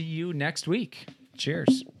will see you next week.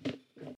 Cheers.